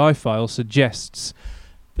secret FBI file suggests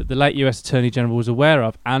that the late US Attorney General was aware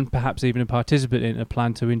of, and perhaps even a participant in, a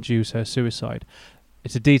plan to induce her suicide.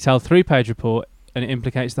 It's a detailed 3-page report, and it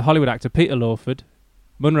implicates the Hollywood actor Peter Lawford,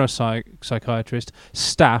 Monroe's psychiatrist,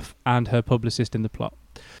 staff, and her publicist in the plot.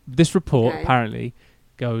 This report apparently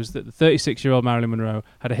goes that the 36-year-old Marilyn Monroe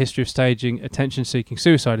had a history of staging attention-seeking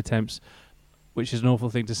suicide attempts, which is an awful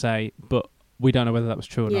thing to say, but we don't know whether that was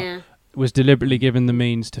true or not. Was deliberately given the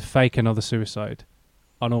means to fake another suicide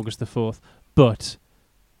on August the 4th, but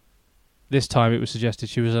this time it was suggested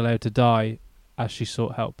she was allowed to die as she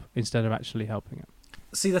sought help instead of actually helping him.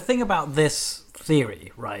 See, the thing about this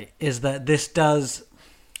theory, right, is that this does...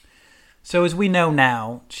 So as we know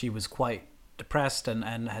now, she was quite depressed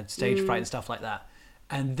and had stage fright and stuff like that.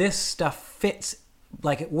 And this stuff fits,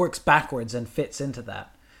 like it works backwards and fits into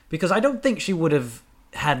that. Because I don't think she would have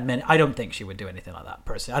had many... I don't think she would do anything like that,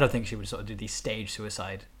 personally. I don't think she would sort of do these stage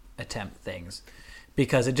suicide attempt things.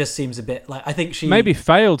 Because it just seems a bit like... I think she... Maybe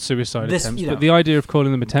failed suicide attempts, you know, but the idea of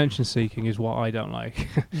calling them attention-seeking is what I don't like.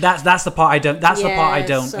 That's the part I don't... That's the part I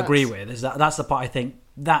don't sucks. agree with. That's the part I think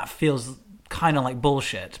that feels kind of like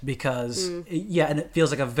bullshit. Because, and it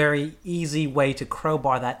feels like a very easy way to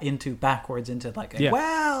crowbar that backwards into like...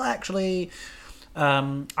 Well, actually...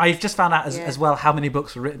 I've just found out as well how many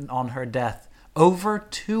books were written on her death. Over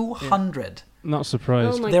 200. Not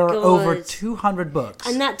surprised. Oh my There are God. over 200 books.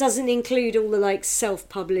 And that doesn't include all the like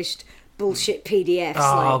self-published bullshit PDFs.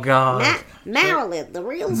 Oh, like, God. Marilyn, the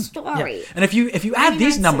real story. Yeah. And if you add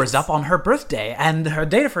these numbers up on her birthday and her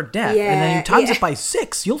date of her death, and then you times it by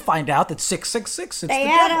 6, you'll find out that 666 is They the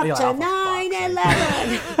add devil. up to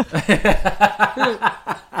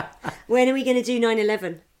 9/11. When are we going to do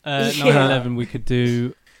 9/11? 9/11 we could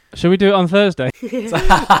do... Shall we do it on Thursday?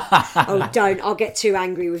 Oh, don't. I'll get too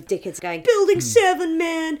angry with Dickens going, Building 7,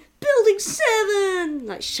 man! Building 7!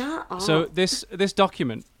 Like, shut up. So this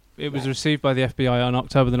document, it was received by the FBI on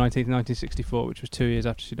October the 19th, 1964, which was 2 years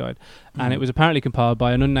after she died. And it was apparently compiled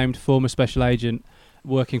by an unnamed former special agent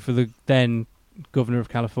working for the then governor of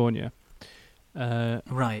California.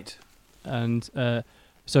 Right. And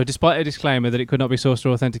so despite a disclaimer that it could not be sourced or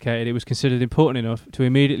authenticated, it was considered important enough to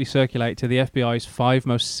immediately circulate to the FBI's 5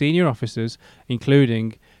 most senior officers,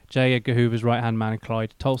 including J. Edgar Hoover's right-hand man,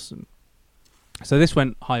 Clyde Tolson. So this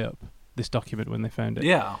went high up, this document, when they found it.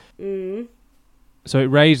 Yeah. So it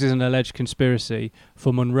raises an alleged conspiracy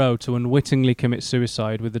for Monroe to unwittingly commit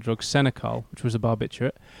suicide with the drug Senecal, which was a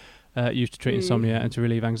barbiturate, used to treat insomnia and to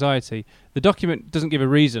relieve anxiety. The document doesn't give a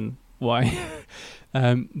reason why,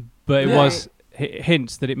 but it was...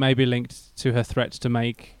 hints that it may be linked to her threats to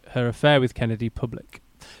make her affair with Kennedy public.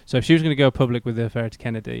 So if she was going to go public with the affair to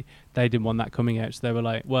Kennedy, they didn't want that coming out. So they were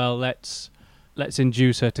like, well, let's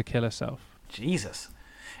induce her to kill herself. Jesus.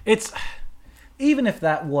 It's... Even if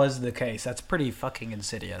that was the case, that's pretty fucking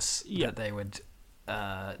insidious that they would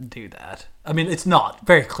do that. I mean, it's not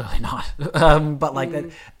very clearly not. But like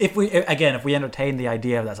that, if we entertain the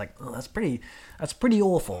idea of that's like, oh, that's pretty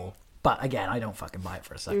awful. But again, I don't fucking buy it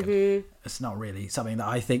for a second. It's not really something that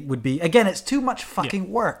I think would be. Again, it's too much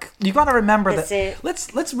fucking work. You got to remember that.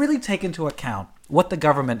 Let's really take into account what the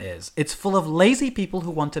government is. It's full of lazy people who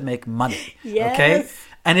want to make money. Yes. Okay.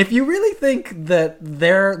 And if you really think that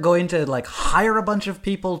they're going to like hire a bunch of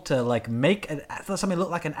people to like make something look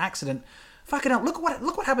like an accident. Fucking hell, look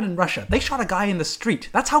what happened in Russia. They shot a guy in the street.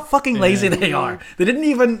 That's how fucking lazy they are. They didn't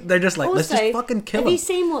even, they're just like, Also, let's just fucking kill him. Have you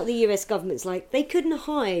seen what the US government's like? They couldn't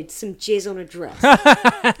hide some jizz on a dress.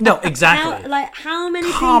 No, exactly. How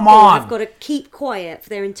many Come people on. have got to keep quiet for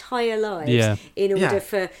their entire lives in order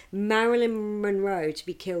for Marilyn Monroe to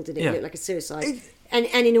be killed and it look like a suicide? And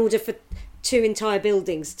in order for 2 entire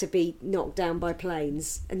buildings to be knocked down by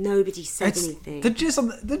planes, and nobody said anything. The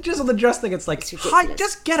jizz on the dress thing. It's like, hi,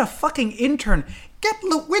 just get a fucking intern. Get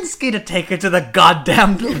Lewinsky to take her to the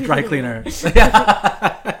goddamn dry cleaner.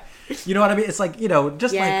 You know what I mean? It's like,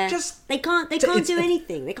 just they can't do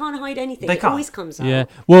anything. They can't hide anything. It always comes out. Yeah.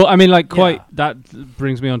 Well, I mean, that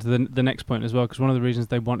brings me on to the next point as well, because one of the reasons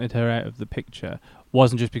they wanted her out of the picture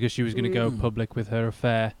wasn't just because she was going to go public with her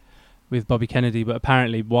affair with Bobby Kennedy, but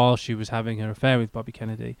apparently while she was having her affair with Bobby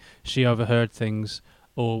Kennedy, she overheard things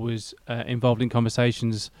or was involved in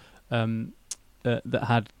conversations that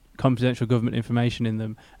had confidential government information in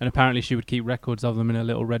them, and apparently she would keep records of them in a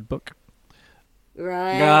little red book.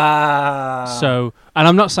 Right. So, and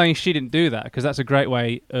I'm not saying she didn't do that, because that's a great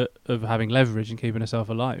way of having leverage and keeping herself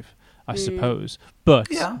alive, I suppose. But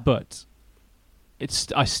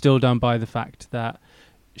I still don't buy the fact that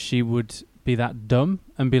she would be that dumb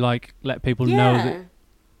and be like, let people know that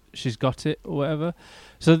she's got it or whatever.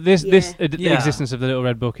 So the existence of the little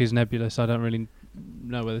red book is nebulous. I don't really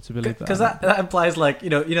know whether to believe that. Because that implies like,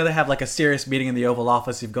 they have like a serious meeting in the Oval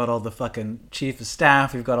Office. You've got all the fucking chief of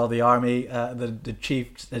staff. You've got all the army, the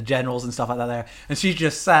chief generals and stuff like that there. And she's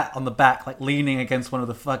just sat on the back, like leaning against one of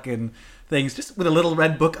the fucking things, just with a little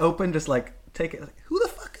red book open, just like, take it. Like, who the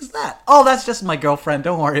fuck is that? Oh, that's just my girlfriend.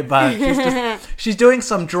 Don't worry about it. She's doing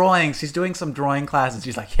some drawing. She's doing some drawing classes.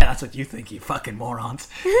 She's like, yeah, that's what you think, you fucking morons.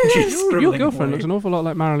 Your girlfriend looks an awful lot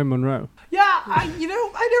like Marilyn Monroe. Yeah, I never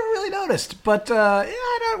really noticed, but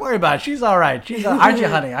don't worry about it. She's all right. Aren't you,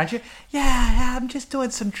 honey? Aren't you? Yeah, I'm just doing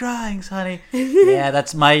some drawings, honey. Yeah,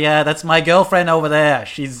 that's my girlfriend over there.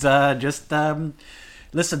 She's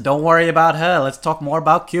listen, don't worry about her. Let's talk more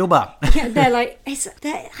about Cuba. Yeah, they're like, I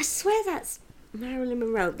swear that's Marilyn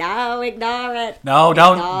Monroe. No, ignore it. No,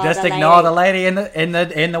 don't. Ignore the lady in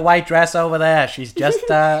the white dress over there. She's just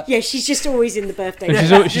yeah, she's just always in the birthday.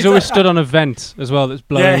 And she's always stood on a vent as well that's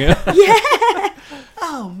blowing it. Yeah.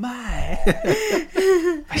 Oh my!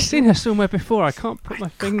 I've seen her somewhere before. I can't put my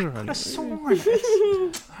finger on it.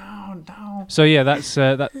 Oh no! So yeah, that's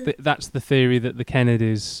the theory that the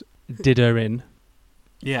Kennedys did her in.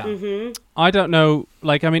 Yeah. Mm-hmm. I don't know.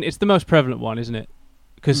 Like, I mean, it's the most prevalent one, isn't it?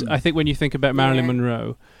 Because I think when you think about Marilyn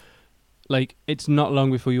Monroe, like, it's not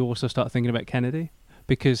long before you also start thinking about Kennedy,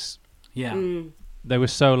 because they were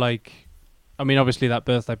so like, I mean, obviously that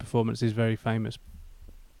birthday performance is very famous,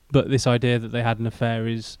 but this idea that they had an affair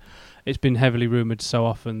it's been heavily rumoured so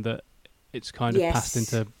often that it's kind of passed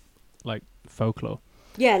into like folklore.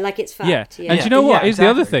 Yeah, like it's fact. Yeah. And do you know what? Here's the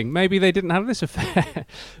other thing. Maybe they didn't have this affair.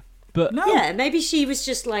 But no. Yeah, maybe she was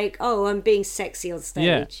just like, oh, I'm being sexy on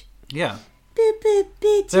stage. Yeah.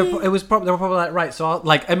 They were probably like, right, so I'll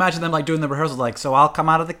like imagine them like doing the rehearsals, like, so I'll come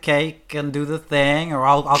out of the cake and do the thing, or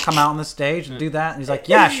I'll come out on the stage and do that, and he's like,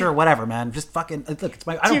 yeah, sure, whatever, man, just fucking look, it's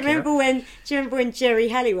my. Do you remember when Jerry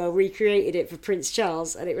Halliwell recreated it for Prince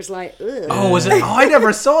Charles, and it was like, ugh. Oh, was it? Oh, I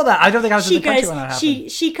never saw that. I don't think I was in the country when that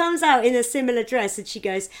happened. She comes out in a similar dress, and she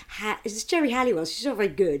goes, it's Jerry Halliwell. She's not very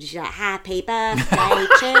good. She's like, happy birthday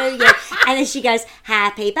to you, and then she goes,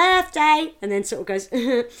 happy birthday, and then sort of goes,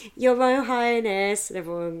 Your Royal Highness, and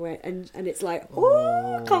everyone went, and it's like,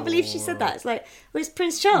 oh, I can't believe she said that. It's like, well, it's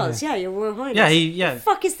Prince Charles, Your Royal Highness. Yeah, What the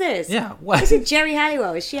fuck is this? Yeah, what? Is it Jerry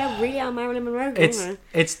Halliwell? Is she really our Marilyn Monroe?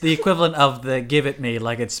 It's the equivalent of the give it me,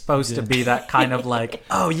 like it's supposed to be that kind of like,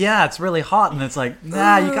 oh yeah, it's really hot, and it's like,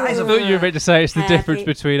 nah, you guys I thought you were about to say it's the difference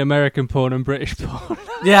between American porn and British porn.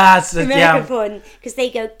 Yeah, it's American porn, because they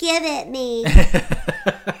go, give it me.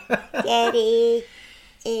 Daddy.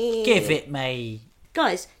 Give it me.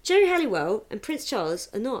 Guys, Jerry Halliwell and Prince Charles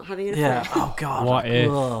are not having an affair. Yeah. Oh God. What if?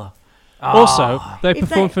 Ugh. Also, they If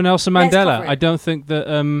performed they- for Nelson let's Mandela. cover it. I don't think that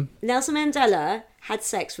Nelson Mandela had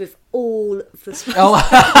sex with all of the Oh.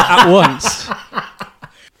 at once.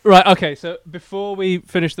 Right, okay, so before we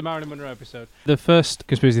finish the Marilyn Monroe episode, the first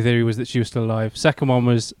conspiracy theory was that she was still alive. Second one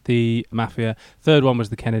was the mafia. Third one was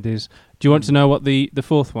the Kennedys. Do you want to know what the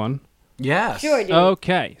fourth one? Yes. Sure I do.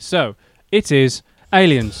 Okay, so it is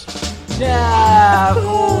aliens. Yeah, of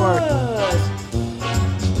course.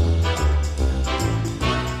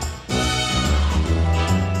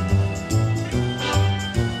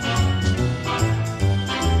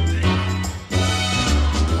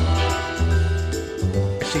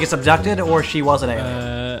 She gets abducted, or she was an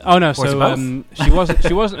alien. Oh no, Or so she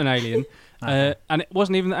wasn't an alien, and it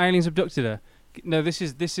wasn't even that aliens abducted her. No, this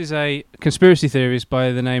is a conspiracy theorist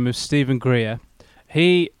by the name of Stephen Greer.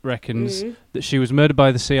 He reckons that she was murdered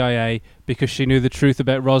by the CIA because she knew the truth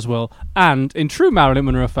about Roswell, and in true Marilyn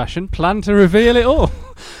Monroe fashion, planned to reveal it all.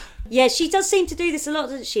 Yeah, she does seem to do this a lot,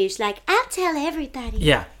 doesn't she? She's like, I'll tell everybody.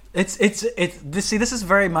 Yeah. This is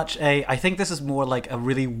very much I think this is more like a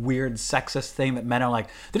really weird sexist thing that men are like,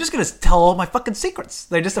 they're just going to tell all my fucking secrets.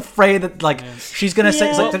 They're just afraid that, like, she's going to say,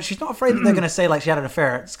 it's like, she's not afraid that they're going to say, like, she had an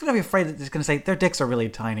affair. It's going to be afraid that they're going to say, their dicks are really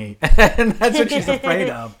tiny. And that's what she's afraid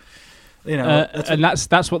of. You know,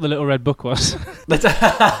 that's what the Little Red Book was.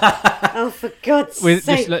 Oh, for God's with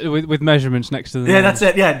sake. just, with measurements next to the yeah, names.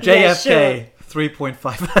 that's it. Yeah, JFK,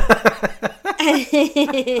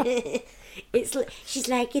 3.5. She's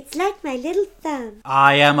like, it's like my little thumb.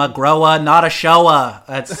 I am a grower, not a shower.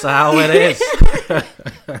 That's how it is.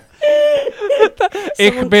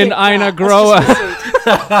 Ich bin eine Grower.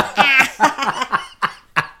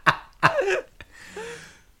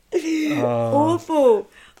 Awful.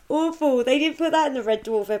 They didn't put that in the Red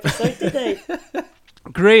Dwarf episode, did they?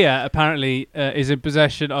 Greer apparently is in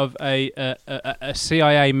possession of a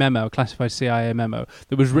CIA memo, a classified CIA memo,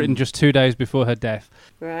 that was written just 2 days before her death.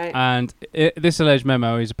 Right. And this alleged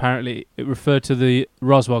memo is apparently, it referred to the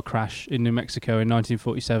Roswell crash in New Mexico in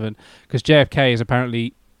 1947, because JFK is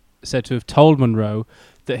apparently said to have told Monroe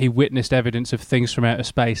that he witnessed evidence of things from outer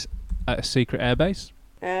space at a secret airbase.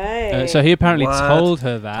 Oh. So he apparently What? told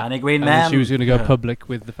her that, Tiny green and then man. she was going to go Yeah. public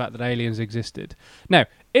with the fact that aliens existed. Now,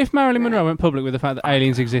 if Marilyn Monroe went public with the fact that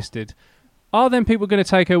aliens existed, are then people going to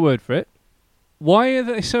take her word for it? Why are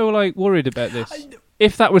they so worried about this?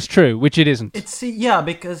 If that was true, which it isn't.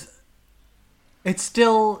 Because it's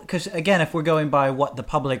still, because again, if we're going by what the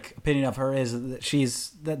public opinion of her is,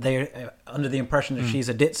 that they're under the impression that she's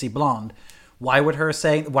a ditzy blonde. Why would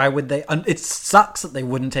they? It sucks that they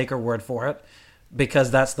wouldn't take her word for it,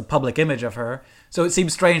 because that's the public image of her. So it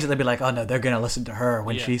seems strange that they'd be like, oh no, they're going to listen to her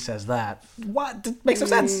when she says that. What? It makes no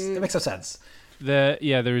sense. It makes no sense. There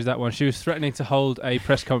is that one. She was threatening to hold a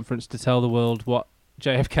press conference to tell the world what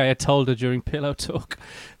JFK had told her during Pillow Talk.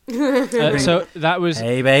 So that was...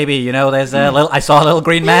 Hey baby, you know, I saw a little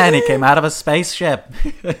green man. He came out of a spaceship.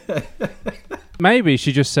 Maybe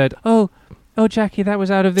she just said, oh Jackie, that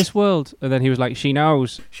was out of this world. And then he was like, she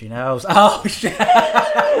knows. She knows. Oh, shit.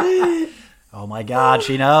 Oh my God,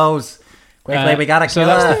 she knows. Quickly, we gotta kill her.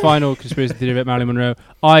 So that's the final conspiracy theory about Marilyn Monroe.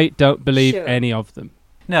 I don't believe any of them.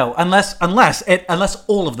 No, unless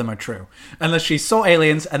all of them are true. Unless she saw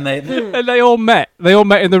aliens and they... And they all met. They all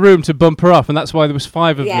met in the room to bump her off, and that's why there was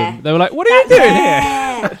 5 of them. They were like, what are you doing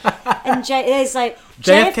here? And there's like...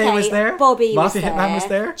 JFK was there. Bobby was Mafia there. Hitman was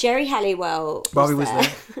there. Jerry Halliwell Bobby was there.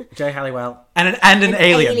 Jay Halliwell. And an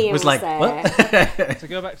alien was like, there. what? To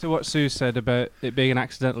go back to what Sue said about it being an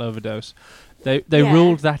accidental overdose, they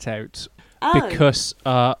ruled that out. Because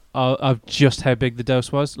of just how big the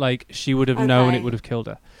dose was. Like, she would have known it would have killed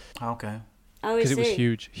her. Okay. Oh, Because is it was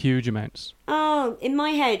huge amounts. Oh, in my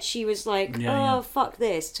head, she was like, fuck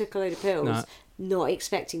this, took a load of pills, not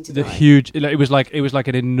expecting to die. It was like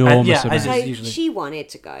an enormous amount. So she wanted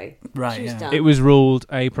to go. Right, she was done. It was ruled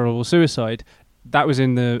a probable suicide. That was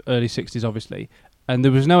in the early 60s, obviously. And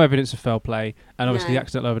there was no evidence of foul play. And obviously the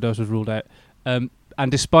accidental overdose was ruled out. And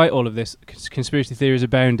despite all of this, conspiracy theories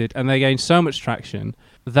abounded, and they gained so much traction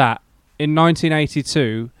that in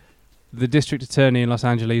 1982, the district attorney in Los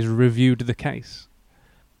Angeles reviewed the case.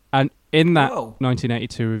 And in that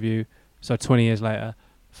 1982 review, so 20 years later,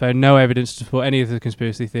 found no evidence to support any of the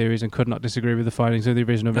conspiracy theories and could not disagree with the findings of the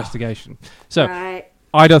original investigation. So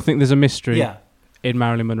I don't think there's a mystery in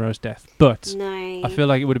Marilyn Monroe's death, but I feel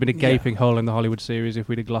like it would have been a gaping hole in the Hollywood series if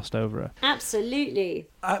we'd have glossed over her. Absolutely.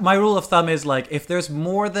 My rule of thumb is, like, if there's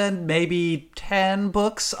more than maybe 10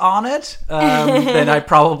 books on it, then it's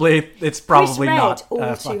probably Chris read not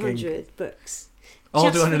all 200 books. All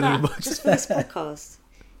Just 200 for that, books. just for this podcast.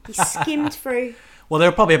 He skimmed through. Well,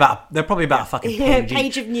 they're probably about a fucking page.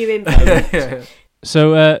 Page of new info.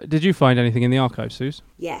 So, did you find anything in the archives, Suze?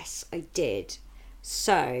 Yes, I did.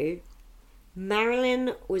 So,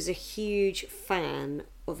 Marilyn was a huge fan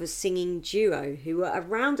of a singing duo who were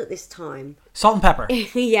around at this time. Salt and Pepper.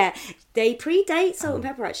 Yeah, they predate Salt and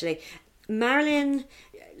Pepper, actually. Marilyn,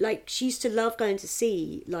 like, she used to love going to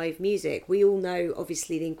see live music. We all know,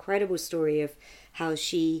 obviously, the incredible story of how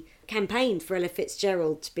she campaigned for Ella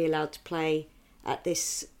Fitzgerald to be allowed to play at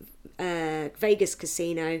this Vegas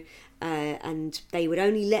casino, and they would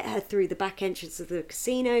only let her through the back entrance of the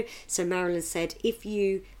casino. So Marilyn said, if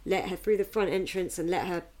you let her through the front entrance and let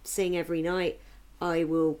her sing every night, I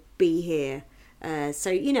will be here. So,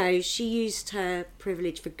 you know, she used her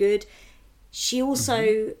privilege for good. She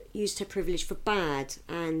also used her privilege for bad,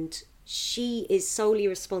 and she is solely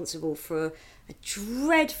responsible for a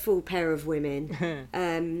dreadful pair of women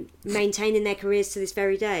maintaining their careers to this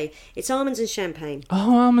very day. It's Almonds and Champagne.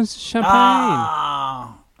 Oh, Almonds and Champagne.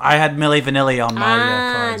 Ah, I had Milli Vanilli on my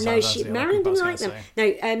card. No, Marilyn didn't like them.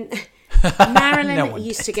 No, Marilyn No one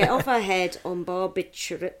used did. to get off her head on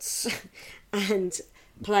barbiturates and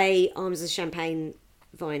play Almonds and Champagne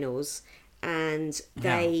vinyls, and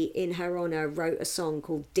they, in her honour, wrote a song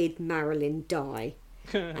called Did Marilyn Die?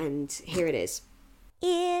 And here it is.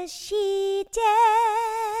 Is she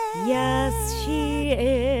dead? Yes, she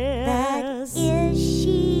is. But is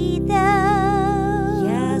she though?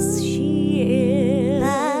 Yes, she is.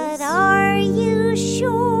 But are you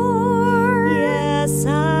sure? Yes,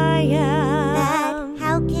 I am. But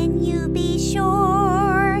how can you be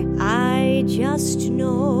sure? I just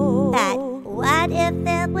know. But what if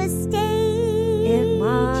it was staged? It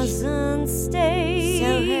wasn't staged.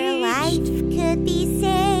 So her life could be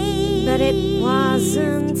saved. But it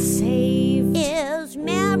wasn't saved. Is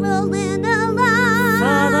Marilyn alive?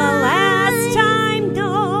 For the last time,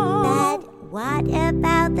 no. But what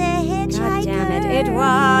about the hitchhiker? God damn it, it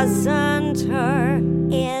wasn't her.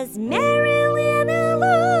 Is Marilyn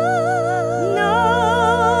alive?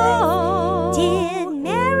 No. Did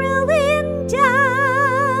Marilyn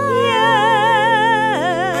die?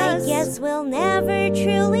 Yes. I guess we'll never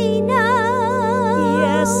truly know.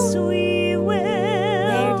 Yes, we will.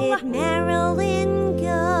 Where did Marilyn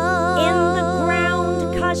go? In the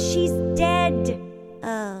ground, 'cause she's dead.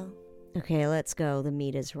 Oh. Okay, let's go. The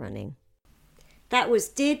meter's running. That was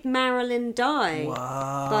Did Marilyn Die?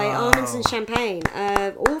 By Almonds and Champagne.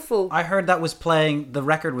 Awful. I heard that was playing, the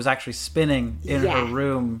record was actually spinning in Yeah. her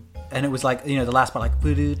room, and it was like, you know, the last part, like,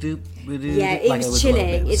 boo-doo-doo, boo-doo-doo, Yeah, it like was a little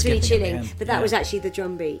chilling. bit It's really skipping at the chilling. end. But that Yeah. was actually the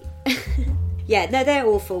drum beat. Yeah, no, they're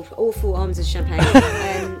awful. Awful Almonds and Champagne.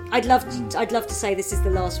 I'd love to say this is the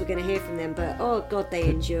last we're going to hear from them, but oh god, they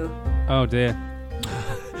endure. Oh dear.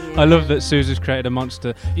 I love that Susan's created a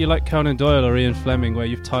monster. You're like Conan Doyle or Ian Fleming, where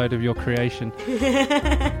you've tired of your creation.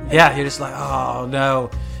 Yeah, you're just like, oh no.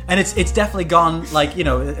 And it's definitely gone, like, you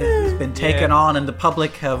know, it's been taken on, and the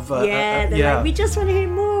public have... They're like, we just want to hear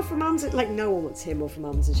more from Almonds. Like, no one wants to hear more from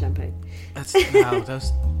Almonds and Champagne. That's, no,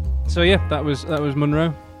 those, So yeah, that was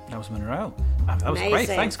Monroe. that was Monroe. That was great.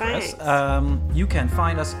 Amazing, Thanks, Chris. thanks. You can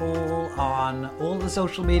find us all on all the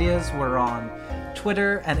social medias. We're on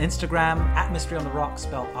Twitter and Instagram at Mystery on the Rocks,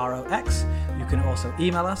 spelled ROX. You can also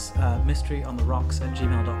email us,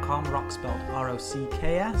 mysteryontherocks@gmail.com, rock spelled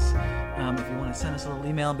ROCKS. If you want to send us a little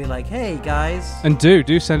email and be like, hey guys, And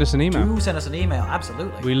do send us an email. do send us an email,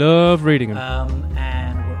 absolutely. We love reading them.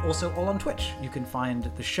 And we're also all on Twitch. You can find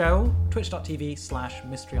the show,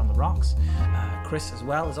 twitch.tv/Mystery on the Rocks. Chris as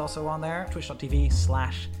well is also on there,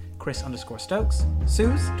 twitch.tv/Chris_Stokes.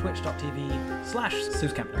 Suze,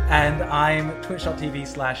 twitch.tv/Suze Kempner. And I'm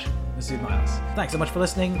twitch.tv/Masood Miles. Thanks so much for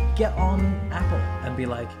listening. Get on Apple and be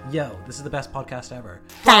like, yo, this is the best podcast ever.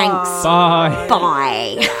 Thanks. Bye.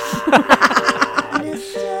 Bye.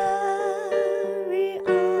 Mystery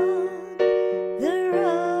on the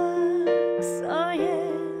rocks, oh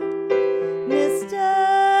yeah. Mystery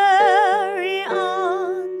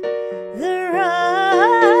on the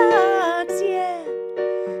rocks, yeah.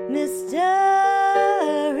 Mystery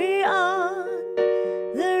on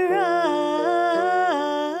the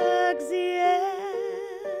rocks, yeah.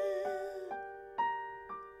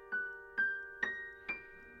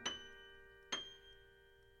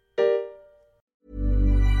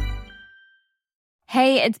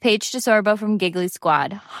 Hey, it's Paige DeSorbo from Giggly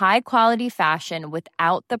Squad. High quality fashion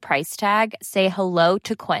without the price tag. Say hello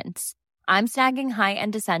to Quince. I'm snagging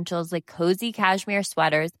high-end essentials like cozy cashmere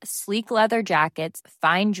sweaters, sleek leather jackets,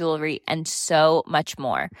 fine jewelry, and so much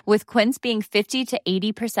more. With Quince being 50 to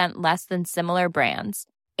 80% less than similar brands.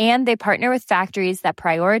 And they partner with factories that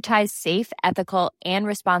prioritize safe, ethical, and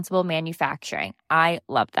responsible manufacturing. I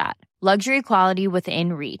love that. Luxury quality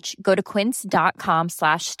within reach. Go to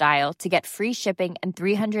quince.com/style to get free shipping and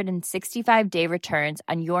 365-day returns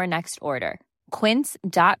on your next order.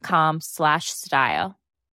 Quince.com/style.